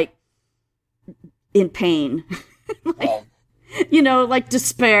looks like in pain, like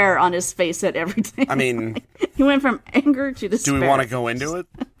despair on his face at everything. I mean, he went from anger to despair. Do we want to go into it?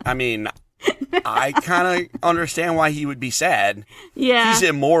 I mean, I kind of understand why he would be sad. Yeah, he's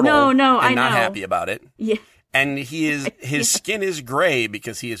immortal. No, and I know. Not happy about it. Yeah. And his skin is gray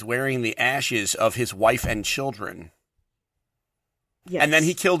because he is wearing the ashes of his wife and children. Yes. And then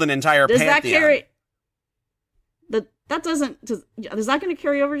he killed an entire pantheon. That carry? Is that going to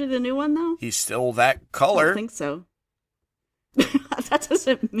carry over to the new one though? He's still that color. I don't think so. That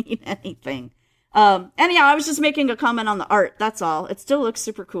doesn't mean anything. Anyhow, I was just making a comment on the art. That's all. It still looks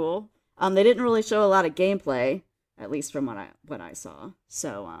super cool. They didn't really show a lot of gameplay, at least from what I saw.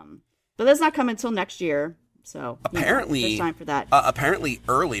 So, but that's not coming until next year. So apparently, there's time for that. Apparently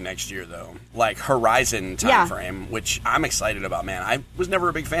early next year, though, like Horizon time frame, which I'm excited about. Man, I was never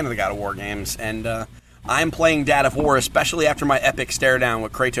a big fan of the God of War games, and I'm playing God of War, especially after my epic stare down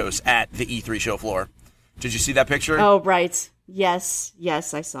with Kratos at the E3 show floor. Did you see that picture? Oh, right. Yes,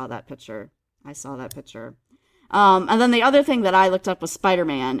 I saw that picture. And then the other thing that I looked up was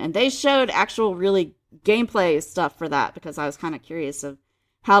Spider-Man, and they showed actual really gameplay stuff for that because I was kind of curious of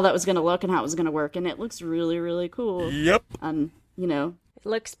how that was going to look and how it was going to work, and it looks really, really cool. Yep. It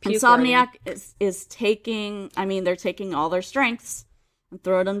looks puke-worthy. Insomniac is taking, they're taking all their strengths and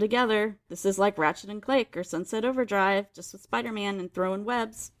throwing them together. This is like Ratchet and Clank or Sunset Overdrive, just with Spider-Man and throwing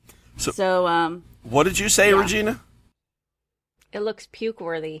webs. So what did you say, Regina? It looks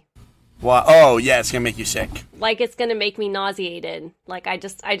puke-worthy. Well, oh, yeah, it's going to make you sick. Like, it's going to make me nauseated. Like, I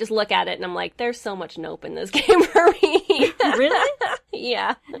just look at it and I'm like, there's so much nope in this game for me. Really?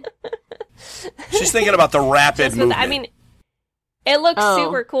 Yeah. She's thinking about the rapid movement. It looks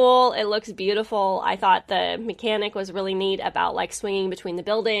super cool. It looks beautiful. I thought the mechanic was really neat about, like, swinging between the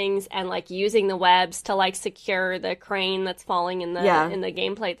buildings and, like, using the webs to, like, secure the crane that's falling in the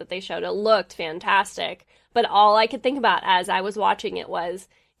gameplay that they showed. It looked fantastic. But all I could think about as I was watching it was,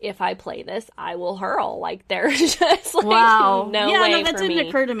 if I play this, I will hurl. Like, there's just, like, no way that for didn't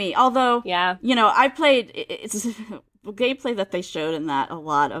occur to me. Although, I played, it's gameplay that they showed in that, a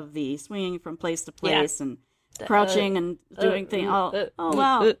lot of the swinging from place to place and crouching and doing things.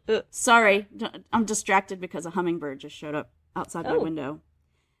 Wow. Sorry. I'm distracted because a hummingbird just showed up outside my window.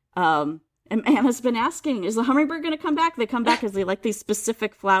 And Anna's been asking, is the hummingbird going to come back? They come back because they like these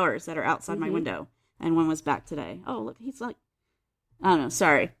specific flowers that are outside my window. And one was back today. Oh, look, he's like, I don't know.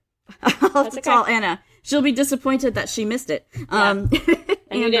 Sorry. I'll have to call Anna. She'll be disappointed that she missed it. And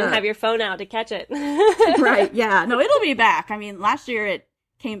you didn't have your phone out to catch it. Right. Yeah. No, it'll be back. Last year it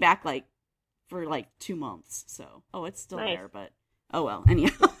came back for 2 months. So, it's still there, but oh well.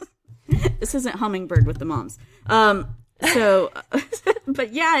 Anyhow, this isn't Hummingbird with the moms. So,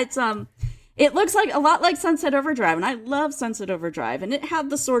 but yeah, it's it looks like a lot like Sunset Overdrive, and I love Sunset Overdrive, and it had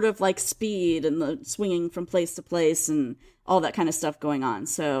the sort of speed and the swinging from place to place and all that kind of stuff going on.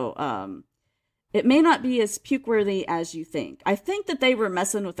 So, it may not be as puke-worthy as you think. I think that they were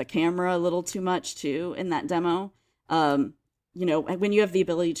messing with the camera a little too much too in that demo. When you have the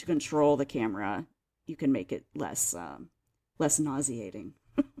ability to control the camera, you can make it less nauseating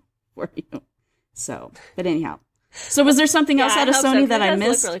for you. So, but anyhow. So was there something else out of Sony that I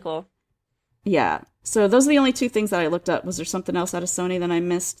missed? Look really cool. Yeah. So those are the only two things that I looked up. Was there something else out of Sony that I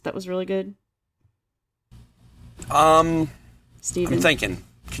missed that was really good? Steven? I'm thinking.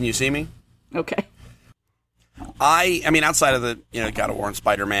 Can you see me? Okay. Outside of the God of War and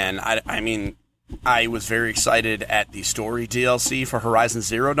Spider-Man, I was very excited at the story DLC for Horizon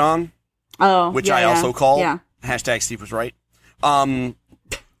Zero Dawn. Oh, which I also called. Yeah. Hashtag Steve was right. Hashtag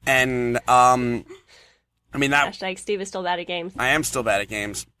Steve is still bad at games. I am still bad at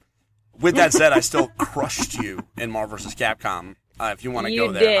games. With that said, I still crushed you in Marvel vs. Capcom. If you want to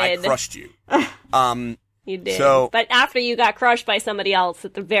go there, I crushed you. You did. But after you got crushed by somebody else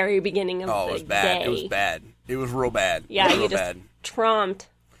at the very beginning of the day. It was bad. It was real bad. Yeah, you just tromped.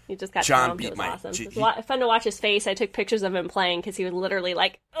 You just got John tromped. It was awesome. It was fun to watch his face. I took pictures of him playing because he was literally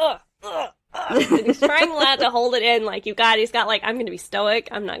like, he's trying to hold it in. Like, he's got I'm going to be stoic.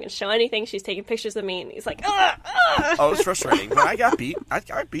 I'm not going to show anything. She's taking pictures of me, and he's like, Oh, it was frustrating. But I got beat.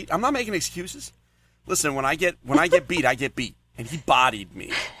 I'm not making excuses. Listen, when I get beat, I get beat. And he bodied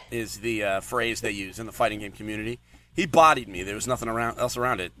me, is the phrase they use in the fighting game community. He bodied me. There was nothing else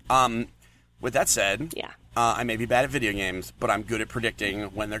around it. With that said, I may be bad at video games, but I'm good at predicting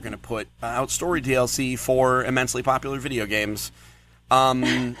when they're going to put out story DLC for immensely popular video games.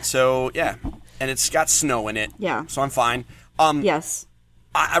 So yeah, and it's got snow in it. Yeah. So I'm fine. Yes.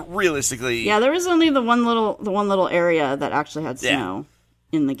 I realistically. Yeah, there was only the one little area that actually had snow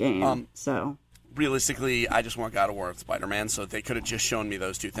in the game. So realistically, I just want God of War and Spider-Man, so they could have just shown me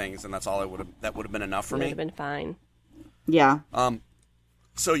those two things, and that's all that would have been enough for me. Would have been fine. Yeah.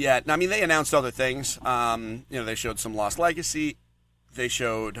 So yeah, I mean, they announced other things. They showed some Lost Legacy. They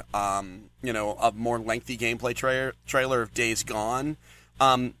showed, a more lengthy gameplay trailer of Days Gone.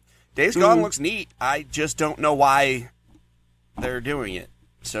 Days Gone looks neat. I just don't know why they're doing it.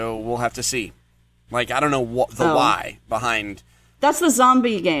 So we'll have to see. Like, I don't know what the why behind. That's the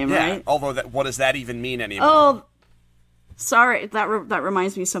zombie game, right? Although, what does that even mean anymore? Oh, sorry. That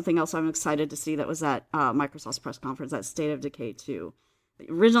reminds me of something else I'm excited to see that was at Microsoft's press conference, at State of Decay 2.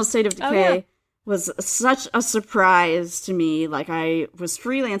 The original State of Decay was such a surprise to me. Like, I was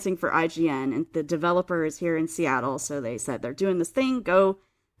freelancing for IGN, and the developer is here in Seattle, so they said they're doing this thing. Go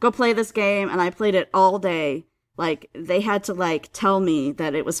play this game, and I played it all day. Like, they had to, tell me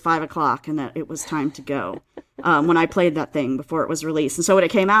that it was 5 o'clock and that it was time to go when I played that thing before it was released. And so when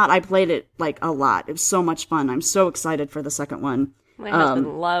it came out, I played it, a lot. It was so much fun. I'm so excited for the second one. My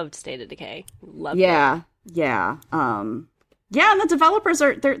husband loved State of Decay. Loved it. Yeah. Yeah, and the developers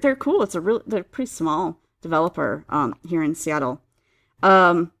they're cool. They're pretty small developer here in Seattle.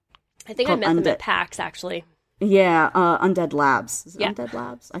 I think I met them at PAX, actually. Yeah, Undead Labs. Is it Undead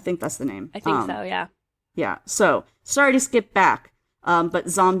Labs? I think that's the name. I think so, yeah. Yeah, so, sorry to skip back, but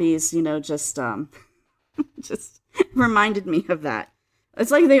zombies, just reminded me of that.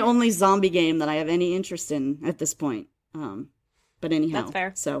 It's like the only zombie game that I have any interest in at this point. But anyhow. That's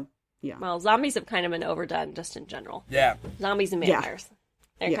fair. So, yeah. Well, zombies have kind of been overdone, just in general. Yeah. Zombies and vampires.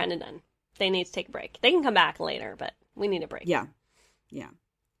 Yeah. They're kind of done. They need to take a break. They can come back later, but we need a break. Yeah. Yeah.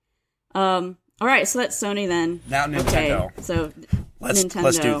 All right, so that's Sony then. Now Nintendo. Okay, so let's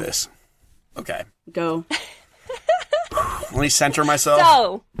do this. Okay. Go. Let me center myself.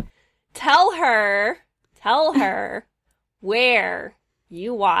 So, tell her where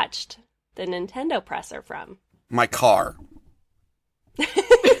you watched the Nintendo presser from. My car.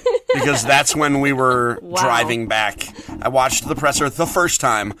 Because that's when we were driving back. I watched the presser the first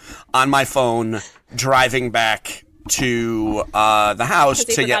time on my phone, driving back to the house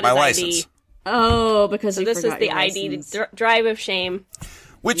to get my license. ID. Oh, because so this is the ID drive of shame.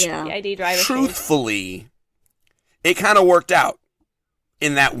 Which, the ID drive of truthfully, it kind of worked out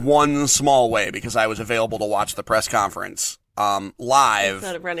in that one small way because I was available to watch the press conference live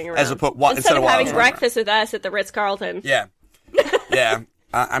instead of running around. Instead of having breakfast with us at the Ritz-Carlton. Yeah. Yeah.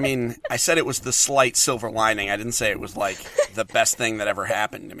 I mean, I said it was the slight silver lining. I didn't say it was the best thing that ever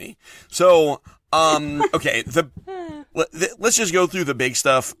happened to me. So, okay, let's just go through the big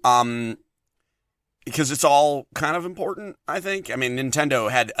stuff. Because it's all kind of important, I think. I mean,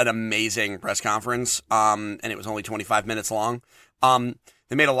 Nintendo had an amazing press conference, and it was only 25 minutes long.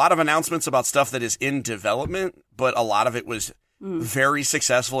 They made a lot of announcements about stuff that is in development, but a lot of it was very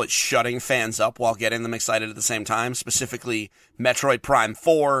successful at shutting fans up while getting them excited at the same time, specifically Metroid Prime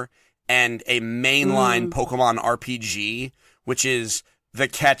 4 and a mainline Pokemon RPG, which is the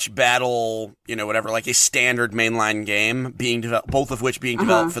catch battle, whatever, like a standard mainline game being developed, both of which being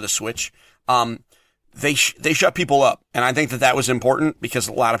developed for the Switch. They shut people up, and I think that was important because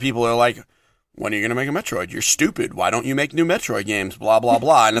a lot of people are like, when are you going to make a Metroid? You're stupid. Why don't you make new Metroid games? Blah, blah,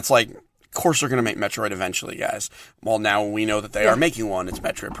 blah. And it's like, of course they're going to make Metroid eventually, guys. Well, now we know that they are making one. It's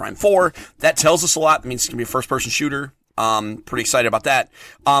Metroid Prime 4. That tells us a lot. That means it's going to be a first-person shooter. Pretty excited about that.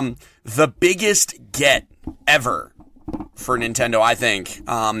 The biggest get ever for Nintendo, I think,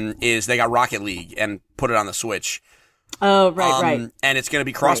 is they got Rocket League and put it on the Switch. Oh, right. And it's going to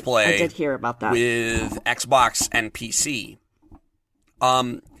be crossplay. Right. I did hear about that. With Xbox and PC.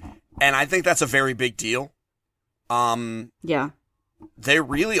 And I think that's a very big deal. Yeah. They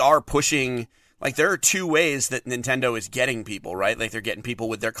really are pushing, there are two ways that Nintendo is getting people, right? Like, they're getting people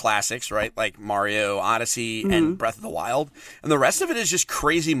with their classics, right? Like Mario Odyssey and Breath of the Wild. And the rest of it is just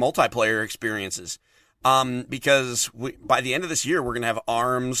crazy multiplayer experiences. Because by the end of this year, we're going to have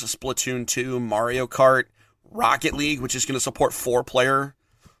ARMS, Splatoon 2, Mario Kart, Rocket League, which is going to support 4-player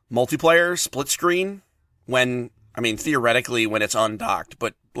multiplayer, split screen, theoretically when it's undocked,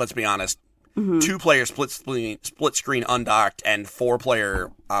 but let's be honest, 2-player split screen undocked and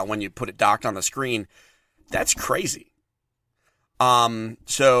 4-player when you put it docked on the screen, that's crazy.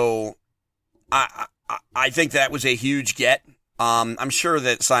 So I think that was a huge get. I'm sure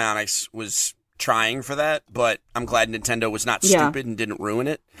that Psyonix was trying for that, but I'm glad Nintendo was not stupid and didn't ruin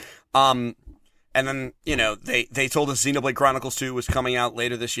it. And then, they told us Xenoblade Chronicles 2 was coming out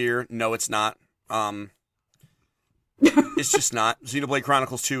later this year. No, it's not. It's just not. Xenoblade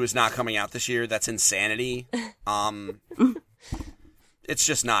Chronicles 2 is not coming out this year. That's insanity. It's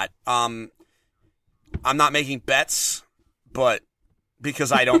just not. I'm not making bets, but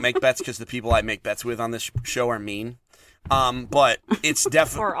because I don't make bets because the people I make bets with on this show are mean. But it's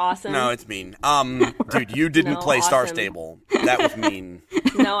definitely or awesome. No, it's mean. Dude, you didn't play awesome. Star Stable. That was mean.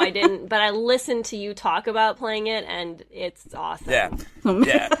 No, I didn't. But I listened to you talk about playing it, and it's awesome. Yeah,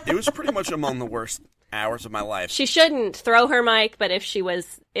 it was pretty much among the worst hours of my life. She shouldn't throw her mic, but if she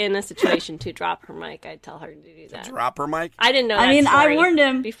was in a situation to drop her mic, I'd tell her to do that. Drop her mic? I didn't know that story I warned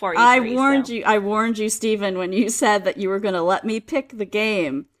him before E3, I warned you, Steven, when you said that you were going to let me pick the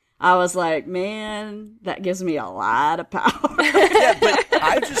game. I was like, man, that gives me a lot of power. Yeah, but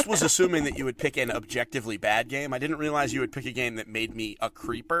I just was assuming that you would pick an objectively bad game. I didn't realize you would pick a game that made me a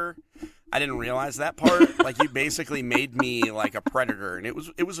creeper. I didn't realize that part. Like, you basically made me like a predator, and it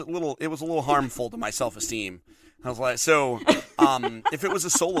was a little harmful to my self-esteem. I was like, so if it was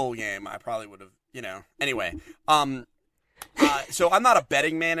a solo game, I probably would have, Anyway, so I'm not a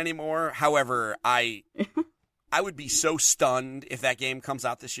betting man anymore. However, I would be so stunned if that game comes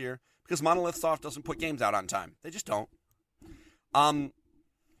out this year because Monolith Soft doesn't put games out on time. They just don't. Other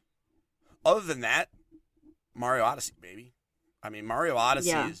than that, Mario Odyssey, baby. I mean, Mario Odyssey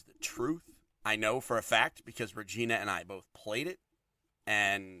is the truth. I know for a fact because Regina and I both played it,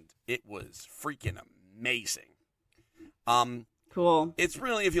 and it was freaking amazing. Cool. It's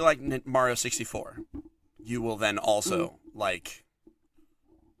really, if you like Mario 64, you will then also like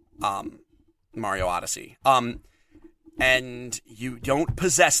Mario Odyssey. And you don't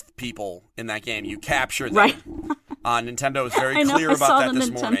possess people in that game. You capture them. Right. Nintendo is very clear about that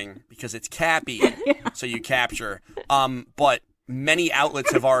this morning because it's Cappy, so you capture. But many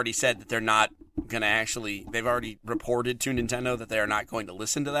outlets have already said that they're not going to actually, they've already reported to Nintendo that they are not going to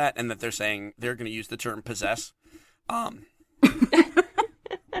listen to that and that they're saying they're going to use the term possess.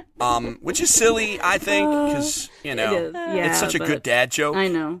 Which is silly, I think, because, it's such a good dad joke. I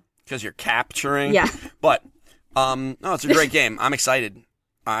know. Because you're capturing. Yeah. But, no, it's a great game. I'm excited.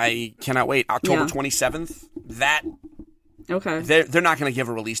 I cannot wait. October 27th. Okay. They're not going to give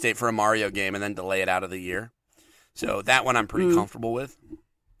a release date for a Mario game and then delay it out of the year. So that one I'm pretty comfortable with.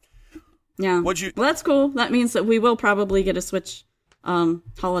 Yeah. Well, that's cool. That means that we will probably get a Switch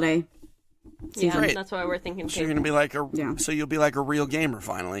holiday season. Yeah, that's why we're thinking. So you're going to be like so you'll be like a real gamer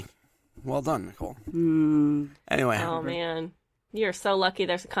finally. Well done, Nicole. Anyway. Oh man. You're so lucky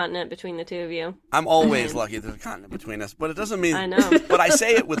there's a continent between the two of you. I'm always lucky there's a continent between us, but it doesn't mean... I know. But I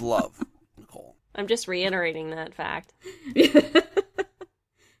say it with love, Nicole. I'm just reiterating that fact.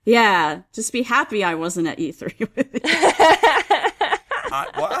 Yeah, just be happy I wasn't at E3 with you.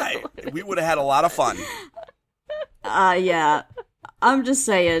 Why? We would have had a lot of fun. Yeah. I'm just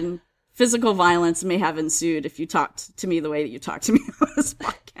saying, physical violence may have ensued if you talked to me the way that you talked to me on this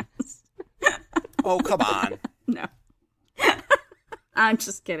podcast. Oh, come on. No. I'm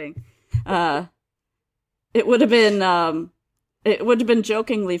just kidding. It would have been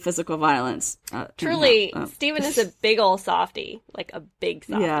jokingly physical violence. Truly, Steven is a big ol' softie. Like a big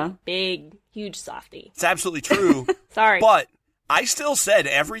softie. Yeah. Big, huge softie. It's absolutely true. Sorry. But I still said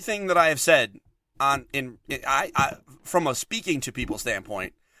everything that I have said from a speaking to people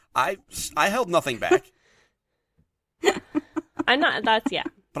standpoint. I held nothing back. I'm not,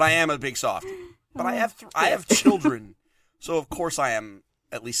 But I am a big softie. But I have children. So, of course, I am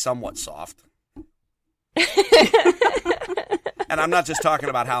at least somewhat soft. And I'm not just talking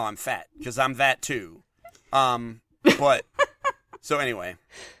about how I'm fat, because I'm that too. But, so anyway.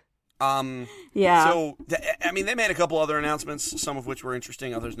 Yeah. So, they made a couple other announcements, some of which were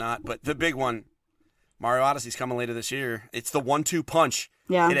interesting, others not. But the big one, Mario Odyssey's coming later this year. It's the 1-2 punch.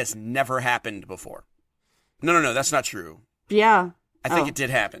 Yeah. It has never happened before. No, that's not true. Yeah. I think it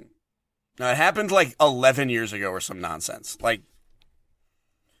did happen. No, it happened like 11 years ago or some nonsense. Like,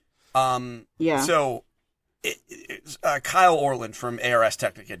 yeah. So, Kyle Orland from ARS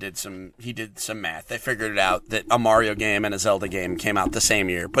Technica did some math. They figured it out that a Mario game and a Zelda game came out the same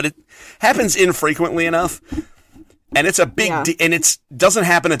year, but it happens infrequently enough, and it's a big and it doesn't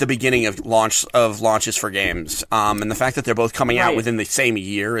happen at the beginning of launches for games. And the fact that they're both coming out within the same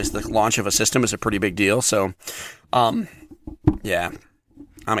year as the launch of a system is a pretty big deal. So, yeah.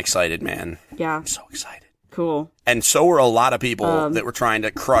 I'm excited, man. Yeah. I'm so excited. Cool. And so were a lot of people that were trying to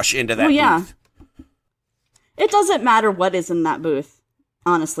crush into that booth. It doesn't matter what is in that booth.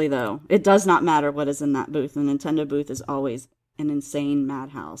 Honestly, though. It does not matter what is in that booth. The Nintendo booth is always an insane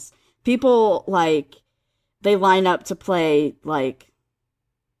madhouse. people, like, they line up to play, like,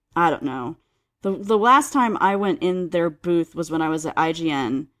 I don't know. The last time I went in their booth was when I was at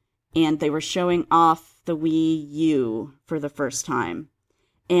IGN, and they were showing off the Wii U for the first time.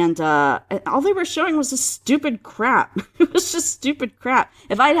 And all they were showing was just stupid crap. It was just stupid crap.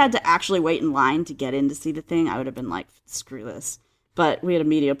 If I'd had to actually wait in line to get in to see the thing, I would have been like, screw this. But we had a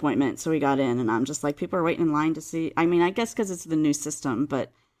media appointment, so we got in, and I'm just like, people are waiting in line to see. I mean, I guess because it's the new system,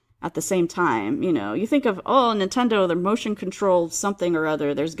 but at the same time, you know, you think of, oh, Nintendo, their motion control something or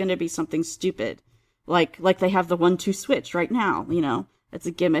other, there's going to be something stupid. Like they have the 1-2 switch right now, you know. It's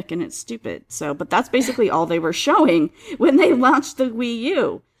a gimmick and it's stupid. So, but that's basically all they were showing when they launched the Wii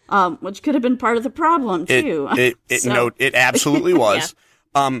U, which could have been part of the problem too. It absolutely was.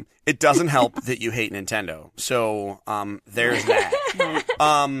 Yeah. It doesn't help that you hate Nintendo. So, there's that.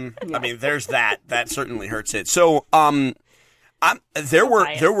 I mean, there's that. That certainly hurts it. So, there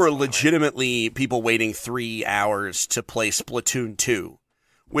were legitimately people waiting 3 hours to play Splatoon 2,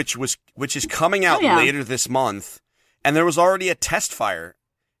 which is coming out later this month. And there was already a test fire.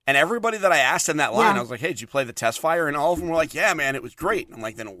 And everybody that I asked in that line, I was like, hey, did you play the test fire? And all of them were like, yeah, man, it was great. And I'm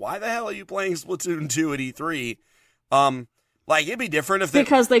like, then why the hell are you playing Splatoon 2 at E3? Like, it'd be different if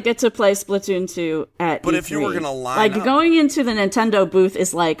because they get to play Splatoon 2 at But E3. if you were going to line like, up... going into the Nintendo booth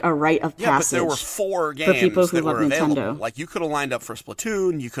is like a rite of passage. Yeah, but there were 4 games for people who that love were available. Nintendo. Like, you could have lined up for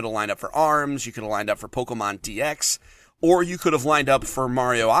Splatoon, you could have lined up for ARMS, you could have lined up for Pokemon DX, or you could have lined up for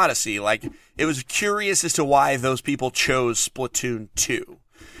Mario Odyssey. Like, it was curious as to why those people chose Splatoon 2.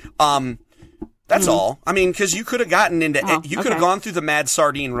 That's all. I mean, because you could have gotten into, could have gone through the Mad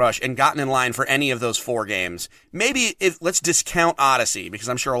Sardine Rush and gotten in line for any of those 4 games. Maybe let's discount Odyssey, because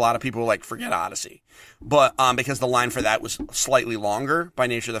I'm sure a lot of people like forget Odyssey. But, because the line for that was slightly longer by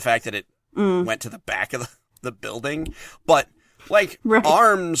nature of the fact that it went to the back of the building. But, like,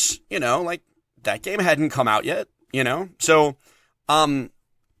 ARMS, you know, like, that game hadn't come out yet. You know? So, I don't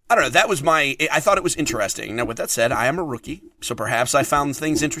know. That was I thought it was interesting. Now, with that said, I am a rookie, so perhaps I found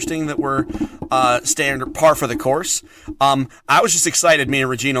things interesting that were, standard par for the course. I was just excited. Me and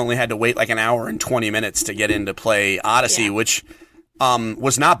Regina only had to wait like an hour and 20 minutes to get in to play Odyssey, which,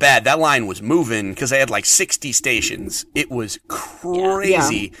 was not bad. That line was moving because they had like 60 stations. It was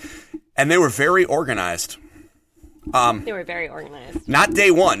crazy. Yeah. And they were very organized. They were very organized. Not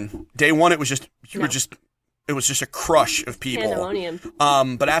day one. Day one, it was just, it was just a crush of people. Pandemonium.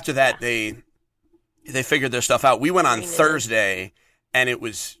 But after that, they figured their stuff out. We went on Thursday, and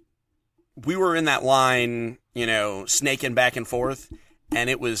we were in that line, you know, snaking back and forth, and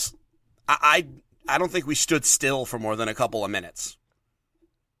it was, I don't think we stood still for more than a couple of minutes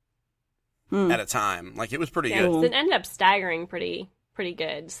at a time. Like, it was pretty good. It ended up staggering pretty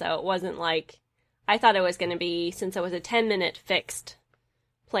good, so it wasn't like, I thought it was going to be, since it was a 10-minute fixed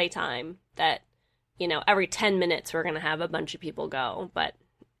playtime, that, you know, every 10 minutes we're going to have a bunch of people go, but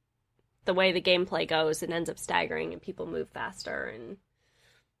the way the gameplay goes, it ends up staggering and people move faster and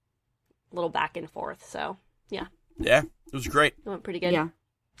a little back and forth, so, yeah. Yeah, it was great. It went pretty good. Yeah.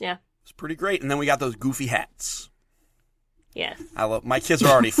 Yeah. It was pretty great, and then we got those goofy hats. Yes. My kids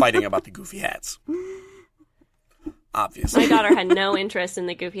are already fighting about the goofy hats. Obviously. My daughter had no interest in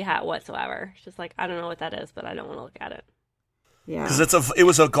the goofy hat whatsoever. She's like, I don't know what that is, but I don't want to look at it. Yeah. Because it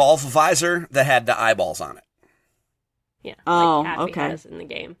was a golf visor that had the eyeballs on it. Yeah. Oh, like Abby okay. has in the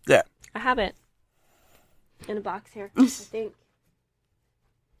game. Yeah. I have it in a box here. I think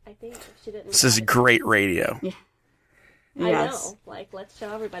she didn't. This is great radio. Yeah. I Yes. know. Like, let's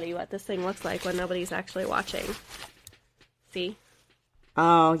show everybody what this thing looks like when nobody's actually watching. See?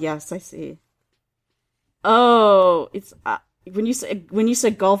 Oh, yes, I see. Oh, it's when you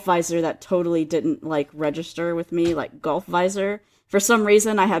said golf visor, that totally didn't like register with me. Like golf visor, for some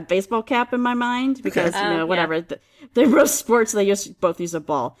reason, I had baseball cap in my mind because you know whatever. Yeah. They're both sports. They both use a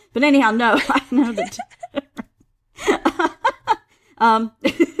ball. But anyhow, no, I know that.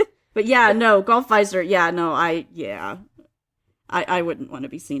 But yeah, no golf visor. Yeah, no, I wouldn't want to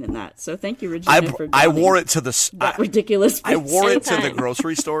be seen in that. So thank you, Regina, for I wore it to the ridiculous. I wore it to the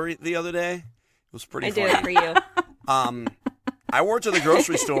grocery store the other day. It was pretty funny. I do it for you. I wore it to the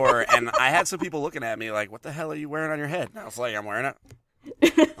grocery store, and I had some people looking at me like, what the hell are you wearing on your head? And I was like, I'm wearing a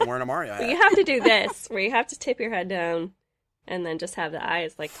Mario hat. You have to do this, where you have to tip your head down, and then just have the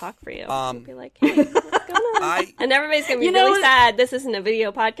eyes, like, talk for you. And be like, hey, what's going on? And everybody's going to be really sad this isn't a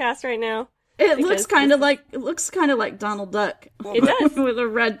video podcast right now. It looks kind of like Donald Duck. It does. With a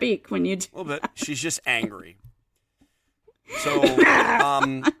red beak when you do a little bit. She's just angry. So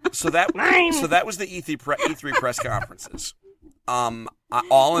that was the E3 press conferences.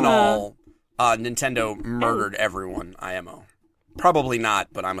 All in all, Nintendo murdered everyone, IMO. Probably not,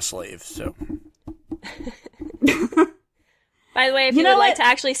 but I'm a slave, so. By the way, if you would like to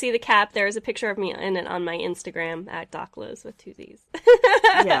actually see the cap, there is a picture of me in it on my Instagram at DocLiz with 2 Z's.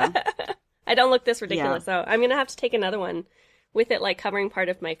 Yeah. I don't look this ridiculous, so I'm going to have to take another one with it like covering part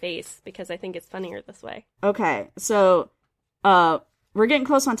of my face because I think it's funnier this way. Okay, so we're getting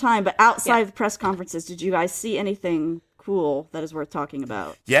close on time, but outside of the press conferences, did you guys see anything cool that is worth talking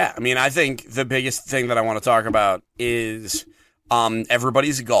about? Yeah, I mean, I think the biggest thing that I want to talk about is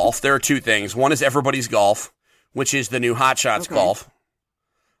Everybody's Golf. There are 2 things. One is Everybody's Golf, which is the new Hot Shots Golf,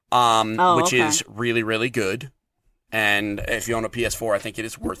 which is really, really good. And if you own a PS4, I think it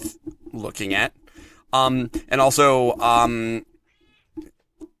is worth looking at. And also,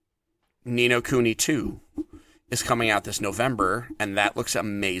 Ni no Kuni 2 is coming out this November, and that looks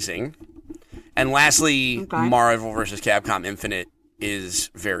amazing. And lastly, Marvel vs. Capcom Infinite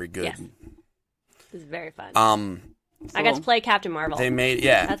is very good. Yes. It's very fun. I got to play Captain Marvel. They made,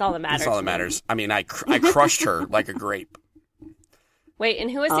 that's all that matters. That's all that matters. I mean, I crushed her like a grape. Wait,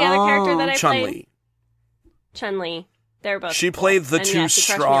 and who was the other character that I Chun-Li. played? Chun-Li. They're both She cool. played the and 2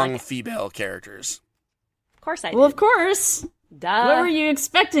 strong female characters. Of course I did. Well, of course. Duh. What were you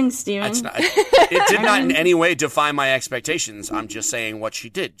expecting, Steven? It did not in any way defy my expectations. I'm just saying what she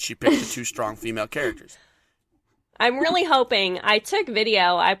did. She picked the 2 strong female characters. I'm really hoping. I took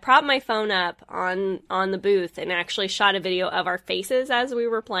video. I propped my phone up on the booth and actually shot a video of our faces as we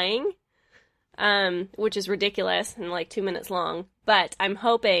were playing, which is ridiculous and like 2 minutes long. But I'm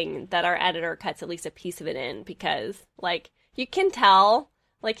hoping that our editor cuts at least a piece of it in because, like, you can tell,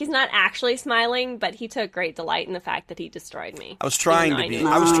 like, he's not actually smiling, but he took great delight in the fact that he destroyed me. I was trying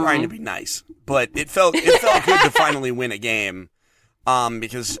to be nice, but it felt good to finally win a game.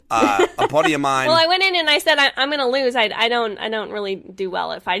 Because a buddy of mine. Well, I went in and I said I'm going to lose. I don't really do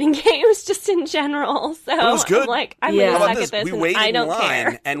well at fighting games, just in general. So it was good. I'm like, I'm going to suck at this. We waited I don't in line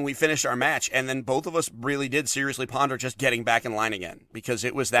care. and we finished our match, and then both of us really did seriously ponder just getting back in line again because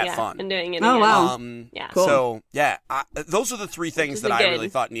it was that fun. And doing it. Oh again. wow! Yeah. Cool. So those are the 3 things that I really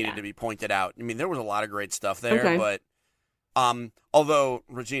thought needed to be pointed out. I mean, there was a lot of great stuff there, but although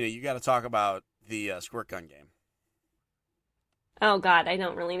Regina, you got to talk about the squirt gun game. Oh, God, I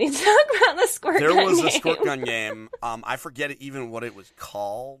don't really need to talk about the squirt gun game. There was a squirt gun game. I forget even what it was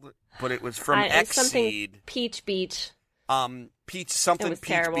called, but it was from Xseed. Peach Beach. Peach something Peach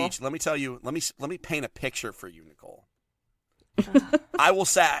terrible. Beach. Let me tell you. Let me paint a picture for you, Nicole. I will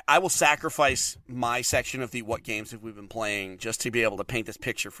sacrifice my section of the what games have we been playing just to be able to paint this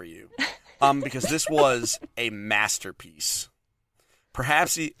picture for you. Because this was a masterpiece.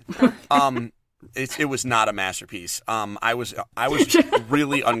 Perhaps it was not a masterpiece. I was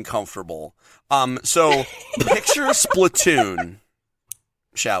really uncomfortable. So picture Splatoon,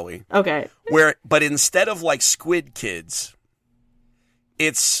 shall we? Okay. But instead of like Squid Kids,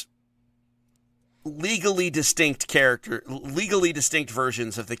 it's legally distinct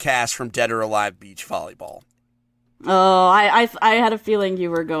versions of the cast from Dead or Alive Beach Volleyball. Oh, I had a feeling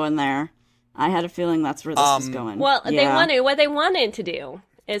you were going there. I had a feeling that's where this was going. Well, what they wanted to do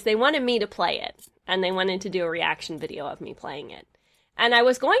is they wanted me to play it, and they wanted to do a reaction video of me playing it. And I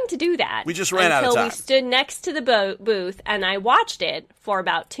was going to do that. We just ran out of time. Until we stood next to the booth, and I watched it for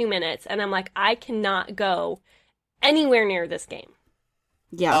about 2 minutes, and I'm like, I cannot go anywhere near this game.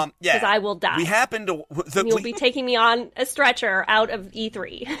 Yeah. Because I will die. We happened to... You'll be taking me on a stretcher out of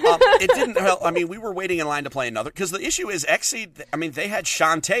E3. It didn't help. I mean, we were waiting in line to play another... Because the issue is, Xseed, I mean, they had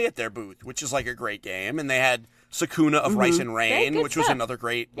Shantae at their booth, which is like a great game, and they had Sakuna of Rice and Rain, which was another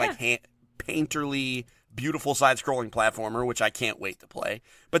great, painterly, beautiful side-scrolling platformer, which I can't wait to play.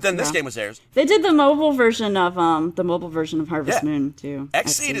 But then this game was theirs. They did the mobile version of Harvest Moon too.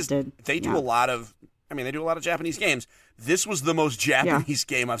 Xseed do a lot of... I mean, they do a lot of Japanese games. This was the most Japanese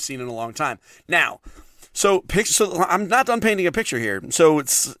game I've seen in a long time. Now, so I'm not done painting a picture here. So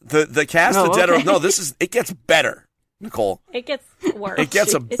it's the cast of Dead or... No, it gets better, Nicole. It gets worse. It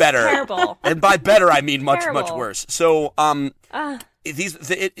gets better. It's terrible. And by better, I mean much worse. So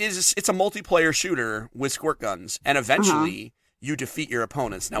it's a multiplayer shooter with squirt guns, and eventually you defeat your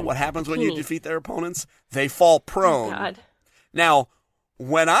opponents. Now, what happens when you defeat their opponents? They fall prone. Oh, God. Now,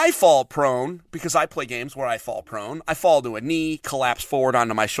 when I fall prone, because I play games where I fall prone, I fall to a knee, collapse forward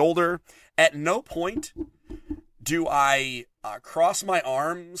onto my shoulder. At no point do I cross my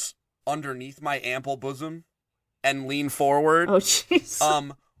arms underneath my ample bosom and lean forward. Oh,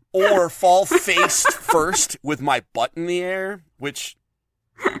 jeez. Or fall face first with my butt in the air, which,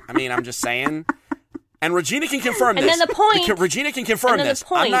 I mean, I'm just saying. And Regina can confirm this. And then the point... Regina can confirm this.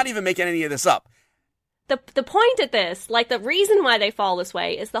 I'm not even making any of this up. The point at this, like, the reason why they fall this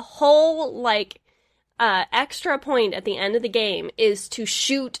way is the whole, like, extra point at the end of the game is to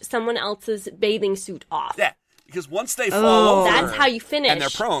shoot someone else's bathing suit off. Yeah, because once they fall over, that's how you finish. And they're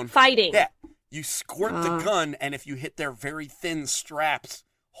prone fighting. Yeah, you squirt the gun, and if you hit their very thin straps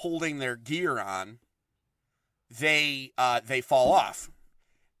holding their gear on, they fall off.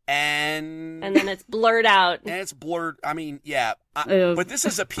 And then it's blurred out. And it's blurred. I mean, yeah. But this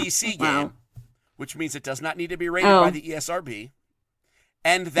is a PC game, which means it does not need to be rated by the ESRB.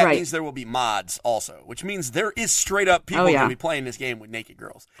 And that means there will be mods also, which means there is straight up people going to be playing this game with naked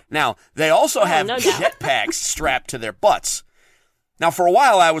girls. Now, they also have jetpacks strapped to their butts. Now, for a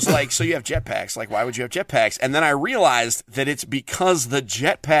while, I was like, so you have jetpacks. Like, why would you have jetpacks? And then I realized that it's because the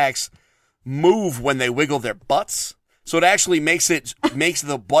jetpacks move when they wiggle their butts. So it actually makes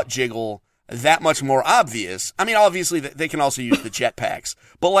the butt jiggle that much more obvious. I mean, obviously, they can also use the jetpacks.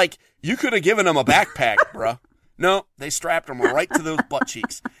 But, like, you could have given them a backpack, bruh. No, they strapped them right to those butt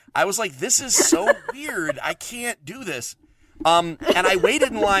cheeks. I was like, this is so weird. I can't do this. And I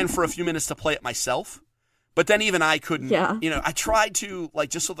waited in line for a few minutes to play it myself. But then even I couldn't. Yeah. You know, I tried to, like,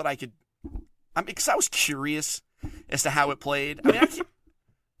 just so that I could. Because I was curious as to how it played. I mean,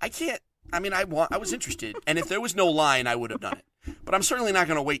 I can't. I mean, I was interested. And if there was no line, I would have done it. But I'm certainly not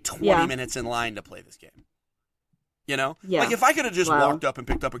going to wait 20 minutes in line to play this game. You know? Yeah. Like, if I could have just walked up and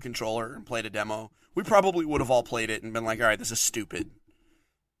picked up a controller and played a demo, we probably would have all played it and been like, all right, this is stupid.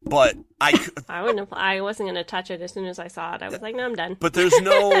 But I wouldn't have. I wasn't going to touch it as soon as I saw it. I was like, no, I'm done. But there's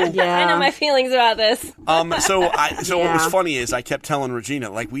no. I know my feelings about this. So what was funny is I kept telling Regina,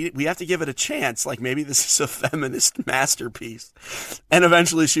 like, we have to give it a chance. Like, maybe this is a feminist masterpiece. And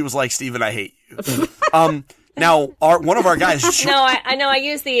eventually she was like, Steven, I hate you. Now, one of our guys. No, I know. I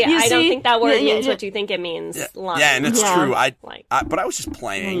use the. I don't think that word means what you think it means. Yeah, and it's true. But I was just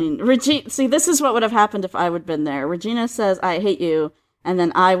playing. Regina, see, this is what would have happened if I would have been there. Regina says, "I hate you," and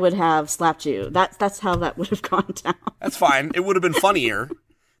then I would have slapped you. That's how that would have gone down. That's fine. It would have been funnier.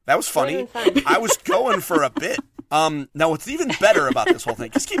 That was funny. I was going for a bit. Now, what's even better about this whole thing,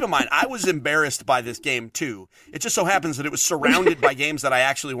 because keep in mind, I was embarrassed by this game, too. It just so happens that it was surrounded by games that I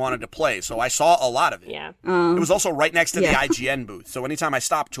actually wanted to play, so I saw a lot of it. Yeah. It was also right next to the IGN booth, so anytime I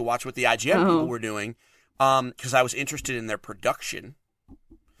stopped to watch what the IGN people were doing, because I was interested in their production.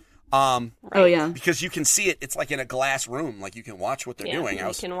 Because you can see it, it's like in a glass room, like you can watch what they're doing. I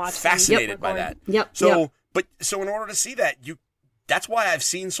was fascinated by that. So in order to see that, that's why I've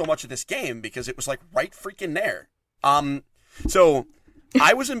seen so much of this game, because it was like right freaking there. So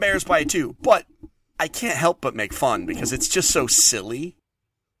I was embarrassed by it too, but I can't help but make fun because it's just so silly.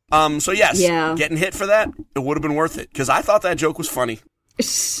 So yes, getting hit for that, it would have been worth it because I thought that joke was funny.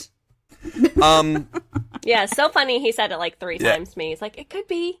 Yeah, so funny. He said it like 3 times to me. He's like, it could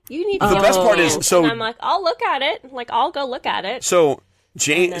be. You need to the best part is, so and I'm like, I'll look at it. Like, I'll go look at it. So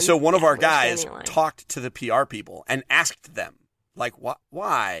one of our guys talked to the PR people and asked them, like,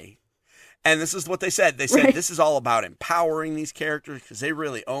 why? And this is what they said. They said, this is all about empowering these characters because they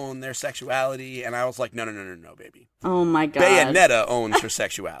really own their sexuality. And I was like, no, baby. Oh, my God. Bayonetta owns her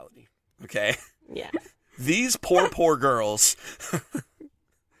sexuality. Okay? Yeah. These poor girls.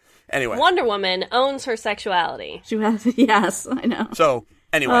 Anyway. Wonder Woman owns her sexuality. Yes, I know. So,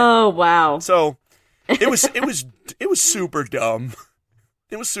 anyway. Oh, wow. So, it was super dumb.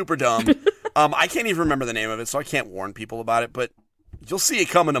 It was super dumb. I can't even remember the name of it, so I can't warn people about it, but you'll see it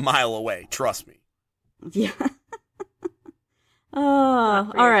coming a mile away. Trust me. Yeah.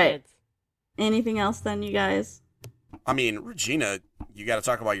 Oh, all right. Kids. Anything else then, you guys? I mean, Regina, you got to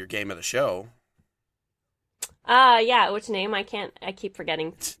talk about your game of the show. Yeah, which name? I keep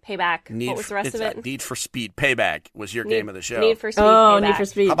forgetting. Payback. What was the rest of it? Need for Speed Payback was your game of the show. Need for Speed Payback. Need for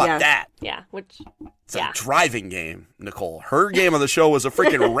Speed, How about that? Yeah, It's a driving game, Nicole. Her game of the show was a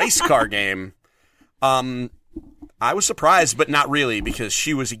freaking race car game. I was surprised, but not really, because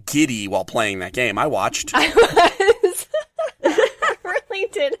she was giddy while playing that game. I watched. I was. I really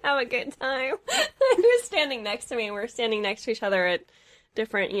did have a good time. He was standing next to me, and we were standing next to each other at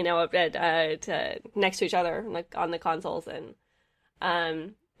different, next to each other, like on the consoles, and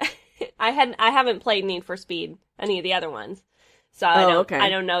I haven't played Need for Speed, any of the other ones, so I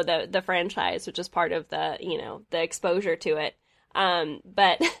don't know the franchise, which is part of the the exposure to it.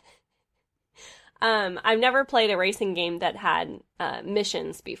 But I've never played a racing game that had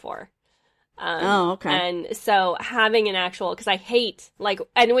missions before. And so having an actual, because I hate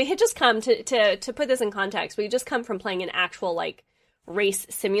and we had just come to put this in context, we just come from playing an actual race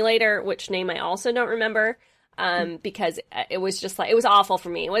simulator, which name I also don't remember, because it was just it was awful for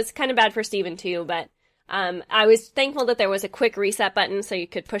me. It was kind of bad for Steven too, but I was thankful that there was a quick reset button so you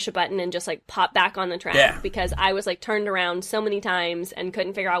could push a button and just like pop back on the track because I was like turned around so many times and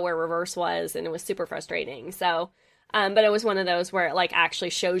couldn't figure out where reverse was, and it was super frustrating. So, but it was one of those where it like actually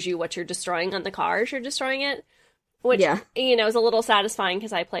shows you what you're destroying on the car as you're destroying it, which, you know, is a little satisfying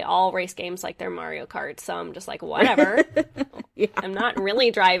because I play all race games like they're Mario Kart. So I'm just like, whatever. I'm not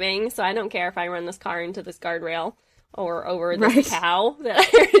really driving, so I don't care if I run this car into this guardrail. Or over this cow that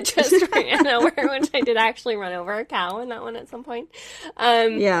I just ran over, which I did actually run over a cow in that one at some point.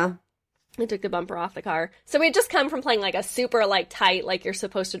 I took the bumper off the car. So we had just come from playing like a super like tight, like you're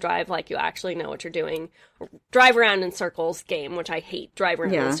supposed to drive like you actually know what you're doing, drive around in circles game, which I hate drive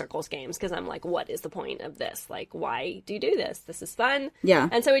around in circles games because I'm like, what is the point of this? Like, why do you do this? This is fun. Yeah.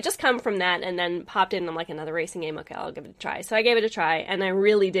 And so we just come from that and then popped in on like another racing game. Okay, I'll give it a try. So I gave it a try and I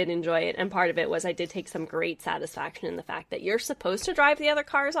really did enjoy it. And part of it was I did take some great satisfaction in the fact that you're supposed to drive the other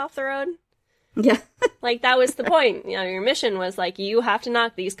cars off the road. Yeah. Like, that was the point. You know, your mission was, like, you have to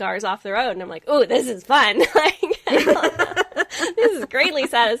knock these cars off the road. And I'm like, ooh, this is fun. Like, this is greatly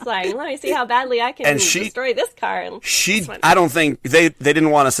satisfying. Let me see how badly I can destroy this car. I don't think, they didn't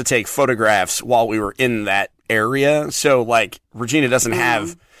want us to take photographs while we were in that area. So, like, Regina doesn't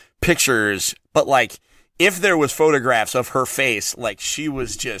have pictures. But, like, if there was photographs of her face, like, she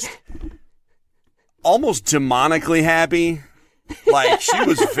was just almost demonically happy. Like, she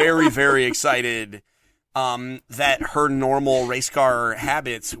was very, very excited that her normal race car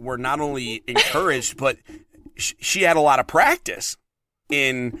habits were not only encouraged, but she had a lot of practice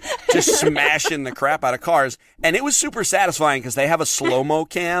in just smashing the crap out of cars. And it was super satisfying because they have a slow-mo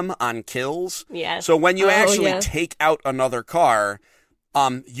cam on kills. Yeah. So when you actually take out another car,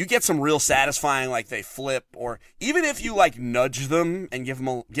 you get some real satisfying, like they flip, or even if you like nudge them and give them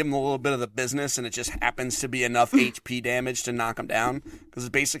a little bit of the business, and it just happens to be enough HP damage to knock them down, because it's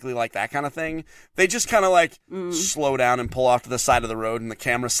basically like that kind of thing. They just kind of like slow down and pull off to the side of the road, and the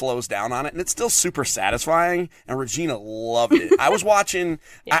camera slows down on it, and it's still super satisfying. And Regina loved it. I was watching.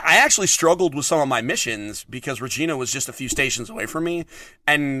 I actually struggled with some of my missions because Regina was just a few stations away from me,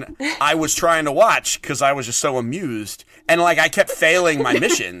 and I was trying to watch because I was just so amused, and like I kept failing my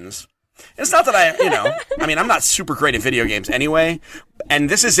missions. It's not that I'm not super great at video games anyway, and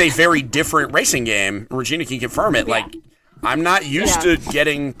this is a very different racing game. Regina can confirm it. Like, I'm not used to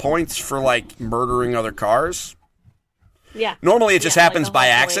getting points for like murdering other cars. Yeah. Normally it just happens by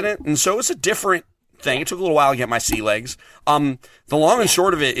accident, and so it's a different thing. It took a little while to get my sea legs. The long and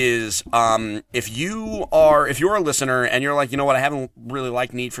short of it is, if you're a listener and you're like, you know what, I haven't really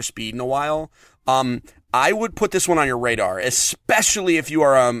liked Need for Speed in a while, I would put this one on your radar, especially if you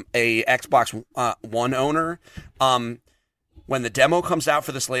are a Xbox One owner. When the demo comes out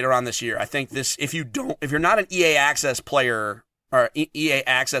for this later on this year, I think this, if you're not an EA Access player or EA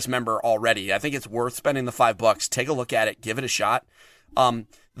Access member already, I think it's worth spending the $5. Take a look at it, give it a shot.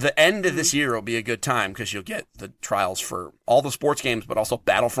 The end of this year will be a good time because you'll get the trials for all the sports games, but also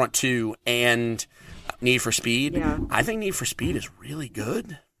Battlefront 2 and Need for Speed. Yeah. I think Need for Speed is really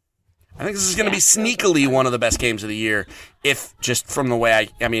good. I think this is going to be sneakily one of the best games of the year, if just from the way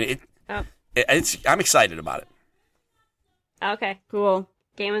I'm excited about it. Okay, cool.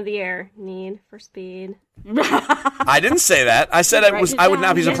 Game of the year, Need for Speed. I didn't say that. I said I would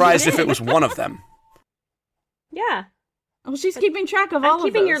not be surprised if it was one of them. Yeah. Well, she's keeping track of all of those.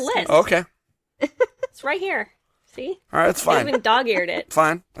 I'm keeping your list. Okay. It's right here. See? All right, that's fine. I even dog-eared it.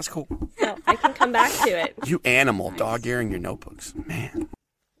 Fine. That's cool. So I can come back to it. You animal, dog-earing your notebooks. Man.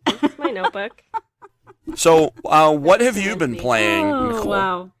 It's my notebook. So, what have you been playing, Nicole?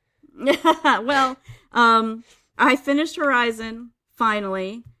 Wow. Well, I finished Horizon,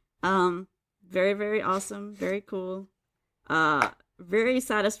 finally. Very, very awesome. Very cool. Very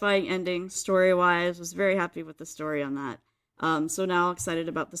satisfying ending, story-wise. Was very happy with the story on that. So now excited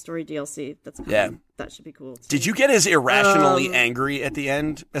about the story DLC that's coming. Yeah. That should be cool, too. Did you get as irrationally angry at the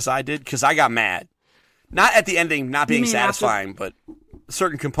end as I did? Because I got mad. Not at the ending not being satisfying, but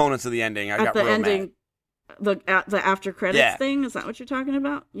certain components of the ending, I got real mad. The after credits thing? Is that what you're talking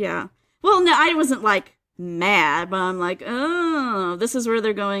about? Yeah. Well, no, I wasn't, like, mad, but I'm like, oh, this is where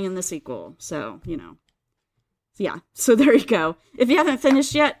they're going in the sequel. So, you know. Yeah, so there you go. If you haven't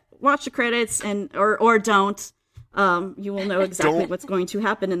finished yet, watch the credits or don't. You will know exactly what's going to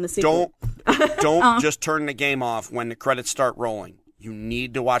happen in the sequel. Don't just turn the game off when the credits start rolling. You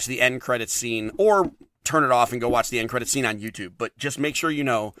need to watch the end credits scene, or turn it off and go watch the end credits scene on YouTube. But just make sure you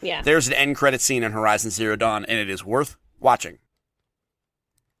know there's an end credits scene in Horizon Zero Dawn, and it is worth watching.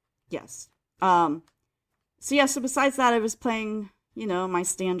 Yes. So besides that, I was playing, my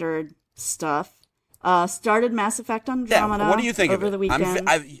standard stuff. Started Mass Effect Andromeda. What do you think over of it? The weekend.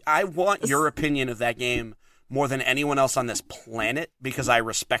 I want your opinion of that game more than anyone else on this planet because I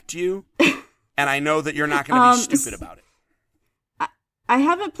respect you, and I know that you're not going to be stupid about it. I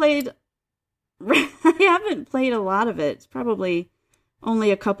haven't played. I haven't played a lot of it. It's probably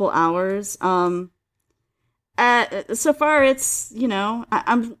only a couple hours. So far, it's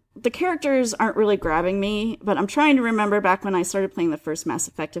the characters aren't really grabbing me, but I'm trying to remember back when I started playing the first Mass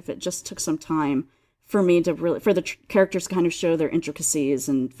Effect if it just took some time for me to really for the characters to kind of show their intricacies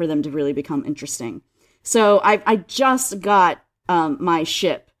and for them to really become interesting. So I just got my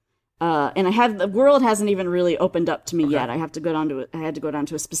ship, and the world hasn't even really opened up to me yet. I had to go down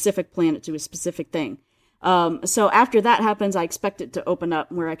to a specific planet to a specific thing. So after that happens, I expect it to open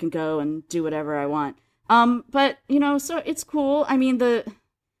up where I can go and do whatever I want. But so it's cool. I mean,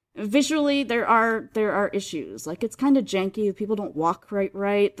 visually there are issues. Like it's kind of janky. People don't walk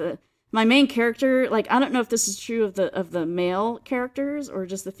right. My main character, like, I don't know if this is true of the male characters or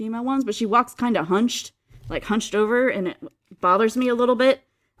just the female ones, but she walks kind of hunched over, and it bothers me a little bit.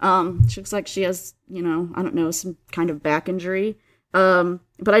 She looks like she has, I don't know, some kind of back injury. But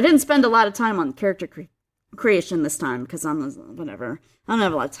I didn't spend a lot of time on character creation this time because whatever. I don't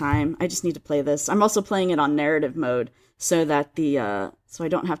have a lot of time. I just need to play this. I'm also playing it on narrative mode so that so I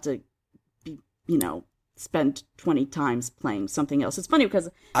don't have to be, spend 20 times playing something else. It's funny because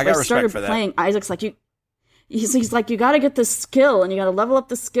I started playing, Isaac's like, he's like, you got to get this skill and you got to level up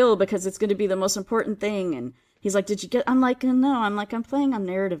the skill because it's going to be the most important thing. And he's like, did you get, I'm like, no, I'm playing on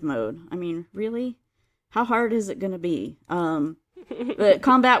narrative mode. I mean, really? How hard is it going to be? The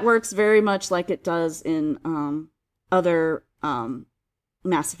combat works very much like it does in other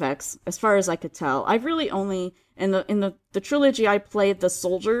Mass Effects, as far as I could tell. I've really only, in the trilogy, I played the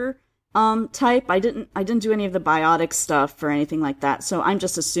soldier type. I didn't do any of the biotic stuff or anything like that, so I'm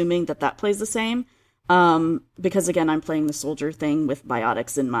just assuming that plays the same. Because again, I'm playing the soldier thing with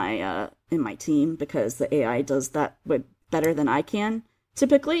biotics in my team because the AI does that better than I can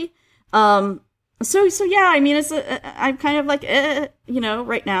typically. So yeah, I mean, I'm kind of like,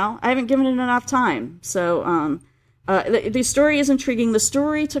 right now I haven't given it enough time. So the story is intriguing. The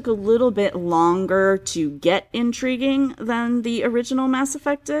story took a little bit longer to get intriguing than the original Mass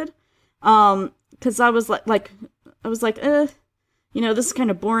Effect did. Because I was like, this is kind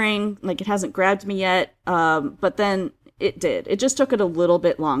of boring. Like, it hasn't grabbed me yet. But then it did. It just took it a little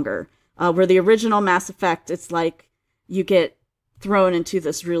bit longer. Where the original Mass Effect, it's like you get thrown into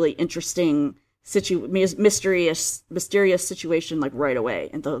this really interesting, mysterious situation like right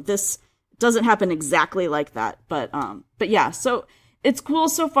away. And though this doesn't happen exactly like that, but yeah. So it's cool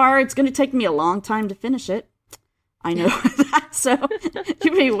so far. It's going to take me a long time to finish it. I know that. So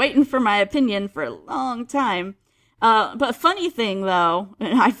you've been waiting for my opinion for a long time. But funny thing though,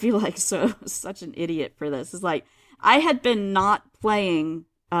 and I feel like such an idiot for this, is like I had been not playing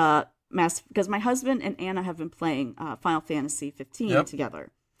because my husband and Anna have been playing Final Fantasy 15 together.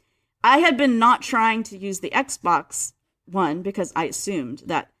 I had been not trying to use the Xbox One because I assumed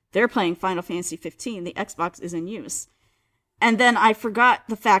that they're playing Final Fantasy 15. The Xbox is in use. And then I forgot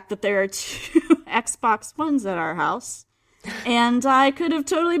the fact that there are 2 Xbox Ones at our house. And I could have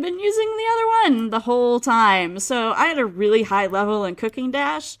totally been using the other one the whole time. So I had a really high level in Cooking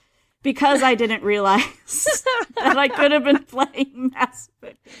Dash because I didn't realize that I could have been playing Mass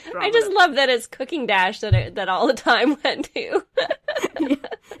Effect. I just love that it's Cooking Dash that all the time went to. Yeah.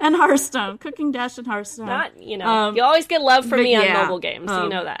 And Hearthstone. Cooking Dash and Hearthstone. Not, you always get love from me on mobile games. You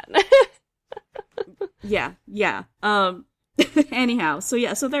know that. Yeah. Anyhow, so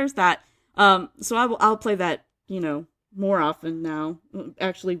there's that. So I'll play that, more often now.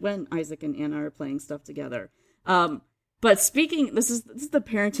 Actually, when Isaac and Anna are playing stuff together. But this is the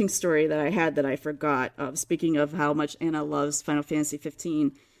parenting story that I had that I forgot of. Speaking of how much Anna loves Final Fantasy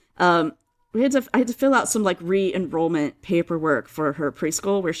 15, I had to fill out some like re-enrollment paperwork for her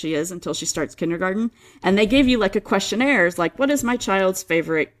preschool where she is until she starts kindergarten, and they gave you like a questionnaire. It's like, what is my child's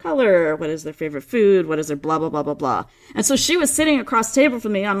favorite color? What is their favorite food? What is their blah blah blah blah blah? And so she was sitting across the table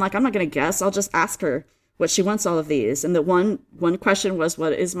from me. I'm like, I'm not gonna guess. I'll just ask her what she wants all of these. And the one question was,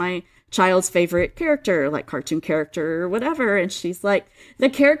 what is my child's favorite character, like cartoon character or whatever? And she's like, the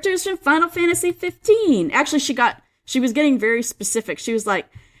characters from Final Fantasy 15. Actually, she was getting very specific. She was like,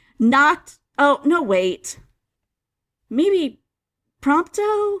 maybe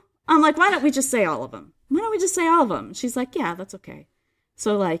Prompto? I'm like, why don't we just say all of them? She's like, yeah, that's okay.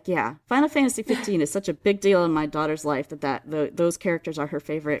 So like, yeah, Final Fantasy 15 is such a big deal in my daughter's life that those characters are her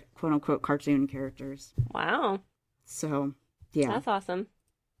favorite quote unquote cartoon characters. Wow. So yeah. That's awesome.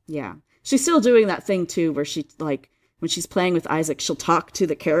 Yeah. She's still doing that thing too where she like when she's playing with Isaac, she'll talk to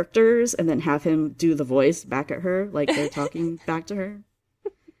the characters and then have him do the voice back at her, like they're talking back to her.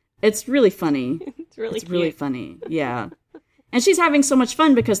 It's really funny. It's really funny. Yeah. And she's having so much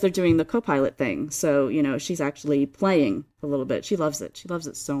fun because they're doing the co-pilot thing. So, she's actually playing a little bit. She loves it. She loves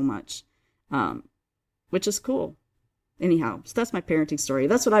it so much, which is cool. Anyhow, so that's my parenting story.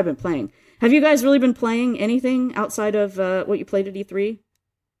 That's what I've been playing. Have you guys really been playing anything outside of what you played at E3?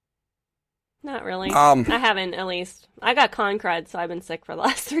 Not really. I haven't, at least. I got con crud, so I've been sick for the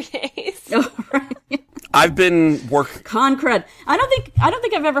last 3 days. Oh, right. I've been working con crud. I don't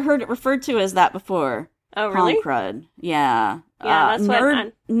think I've ever heard it referred to as that before. Oh, really? Con crud. Yeah. Yeah, that's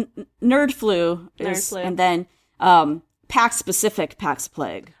Nerd flu. And then PAX specific PAX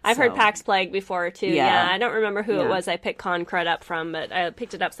Plague. I've heard PAX Plague before too. Yeah, I don't remember who it was I picked con crud up from, but I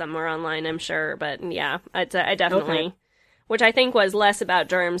picked it up somewhere online, I'm sure. But yeah, I definitely. Okay. Which I think was less about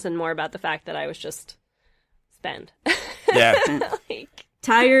germs and more about the fact that I was just spent. Yeah.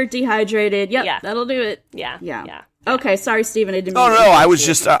 Tired, dehydrated. Yep, yeah. That'll do it. Yeah. Okay, sorry, Steven. I didn't. Oh, no, I was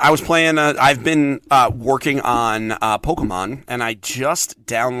just, I was playing, I've been working on Pokemon, and I just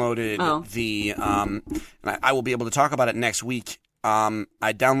downloaded I will be able to talk about it next week. I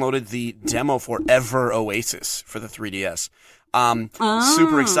downloaded the demo for Ever Oasis for the 3DS.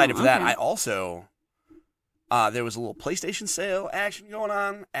 Super excited for that. I also... there was a little PlayStation sale action going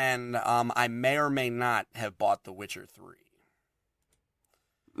on, and I may or may not have bought The Witcher 3.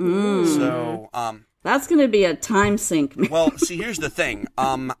 So, that's going to be a time sink. Well, see, here's the thing.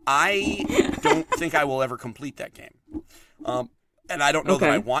 I don't think I will ever complete that game. And I don't know that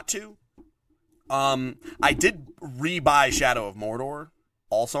I want to. I did re-buy Shadow of Mordor,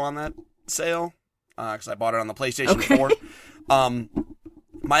 also on that sale, because I bought it on the PlayStation 4.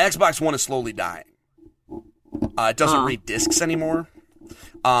 My Xbox One is slowly dying. It doesn't read discs anymore.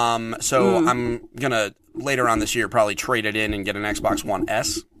 So I'm going to, later on this year, probably trade it in and get an Xbox One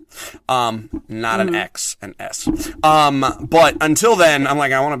S. Not an X, an S. But until then, I'm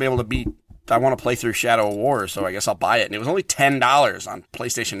like, I want to be able to I want to play through Shadow of War, so I guess I'll buy it. And it was only $10 on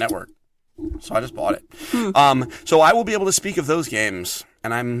PlayStation Network. So I just bought it. So I will be able to speak of those games,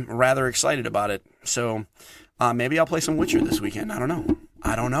 and I'm rather excited about it. So maybe I'll play some Witcher this weekend. I don't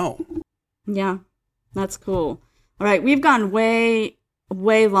know. Yeah. That's cool. All right, we've gone way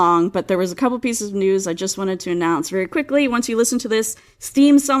long, but there was a couple pieces of news I just wanted to announce very quickly. Once you listen to this,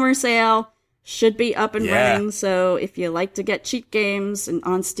 Steam Summer Sale should be up and running, so if you like to get cheap games and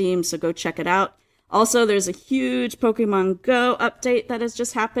on Steam, so go check it out. Also, there's a huge Pokemon Go update that has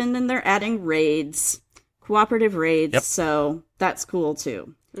just happened, and they're adding raids, cooperative raids, so that's cool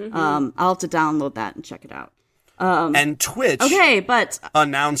too. I'll have to download that and check it out. And Twitch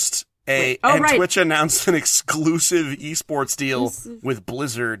announced... Twitch announced an exclusive esports deal with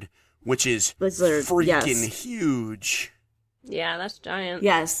Blizzard, which is freaking huge. Yeah, that's giant.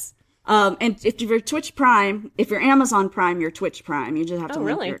 Yes. And if you're Twitch Prime, if you're Amazon Prime, you're Twitch Prime. You just have to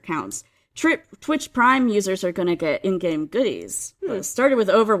link your accounts. Twitch Prime users are going to get in-game goodies. It started with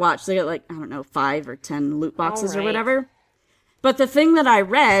Overwatch. They get 5 or 10 loot boxes or whatever. But the thing that I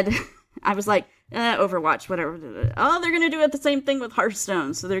read, I was like, Overwatch, whatever. Oh, they're going to do the same thing with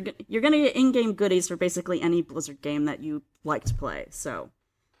Hearthstone. So you're going to get in-game goodies for basically any Blizzard game that you like to play. So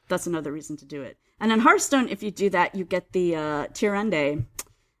that's another reason to do it. And in Hearthstone, if you do that, you get the Tyrande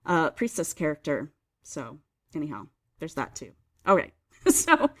priestess character. So anyhow, there's that too. All right.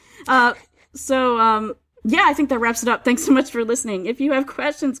 I think that wraps it up. Thanks so much for listening. If you have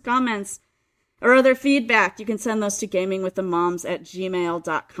questions, comments, or other feedback, you can send those to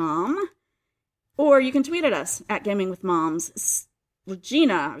gamingwiththemoms@gmail.com. Or you can tweet at us at gamingwithmoms.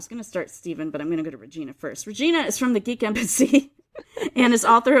 Regina, I was going to start Steven, but I'm going to go to Regina first. Regina is from the Geek Embassy and is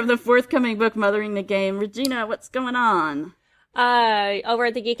author of the forthcoming book, Mothering the Game. Regina, what's going on? Over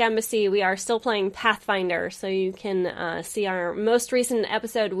at the Geek Embassy, we are still playing Pathfinder, so you can see our most recent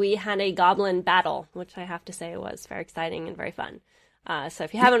episode. We had a goblin battle, which I have to say was very exciting and very fun. So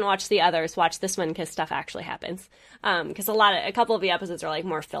if you haven't watched the others, watch this one because stuff actually happens. Because a couple of the episodes are like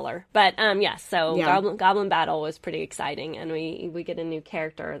more filler. But Goblin Battle was pretty exciting, and we get a new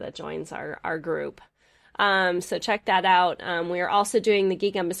character that joins our group. So check that out. We are also doing the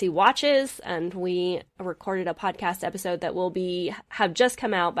Geek Embassy Watches, and we recorded a podcast episode that will have just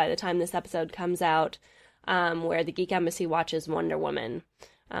come out by the time this episode comes out, where the Geek Embassy watches Wonder Woman.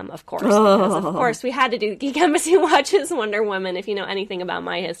 Of course, because of course we had to do the Geek Embassy watches Wonder Woman. If you know anything about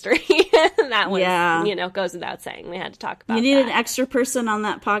my history, that one, goes without saying. We had to talk about. You need an extra person on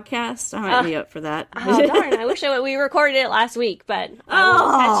that podcast. I might be up for that. Oh darn! I wish we recorded it last week, but I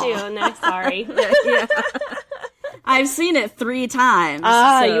won't catch you. No, sorry. I've seen it 3 times.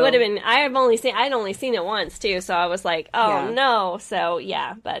 So. You would have been. I'd only seen it once too, so I was like, oh no. So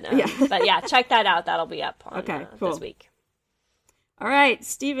yeah, but check that out. That'll be up on cool. this week. All right,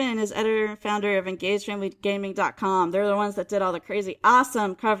 Steven is editor and founder of EngageFamilyGaming.com. They're the ones that did all the crazy,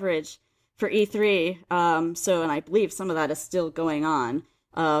 awesome coverage for E3. And I believe some of that is still going on.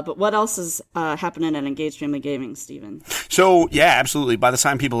 But what else is happening at Engage Family Gaming, Steven? So, yeah, absolutely. By the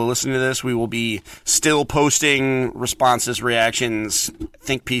time people are listening to this, we will be still posting responses, reactions,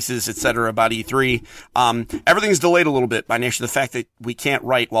 think pieces, etc. about E3. Everything's delayed a little bit by nature of the fact that we can't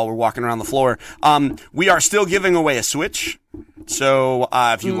write while we're walking around the floor. We are still giving away a Switch. So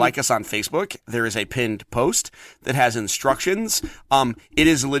if you like us on Facebook, there is a pinned post that has instructions. It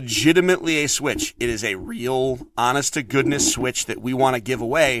is legitimately a Switch. It is a real, honest-to-goodness Switch that we want to give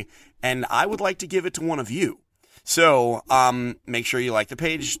away, and I would like to give it to one of you. So make sure you like the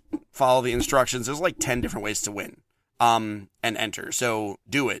page, follow the instructions. There's like 10 different ways to win and enter, so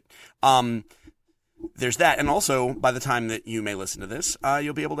do it. There's that, and also, by the time that you may listen to this,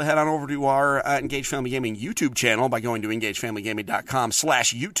 you'll be able to head on over to our Engage Family Gaming YouTube channel by going to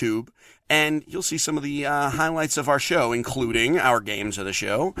engagefamilygaming.com/YouTube, and you'll see some of the highlights of our show, including our games of the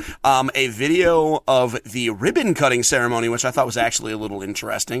show, a video of the ribbon-cutting ceremony, which I thought was actually a little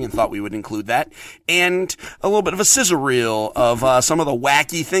interesting and thought we would include that, and a little bit of a sizzle reel of some of the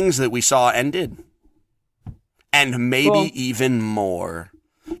wacky things that we saw and did. And maybe even more.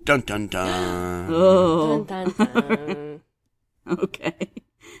 Dun, dun, dun. Oh. Dun, dun, dun. Okay.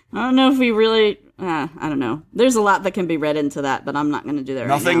 I don't know if we really... I don't know. There's a lot that can be read into that, but I'm not going to do that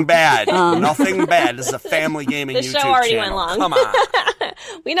Nothing right now. bad. Nothing bad. This is a family gaming YouTube channel. The show already went long. Come on.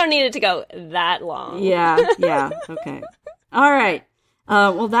 We don't need it to go that long. Yeah. Okay. All right.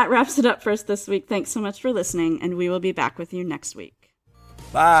 Well, that wraps it up for us this week. Thanks so much for listening, and we will be back with you next week.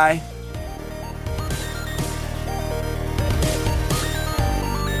 Bye.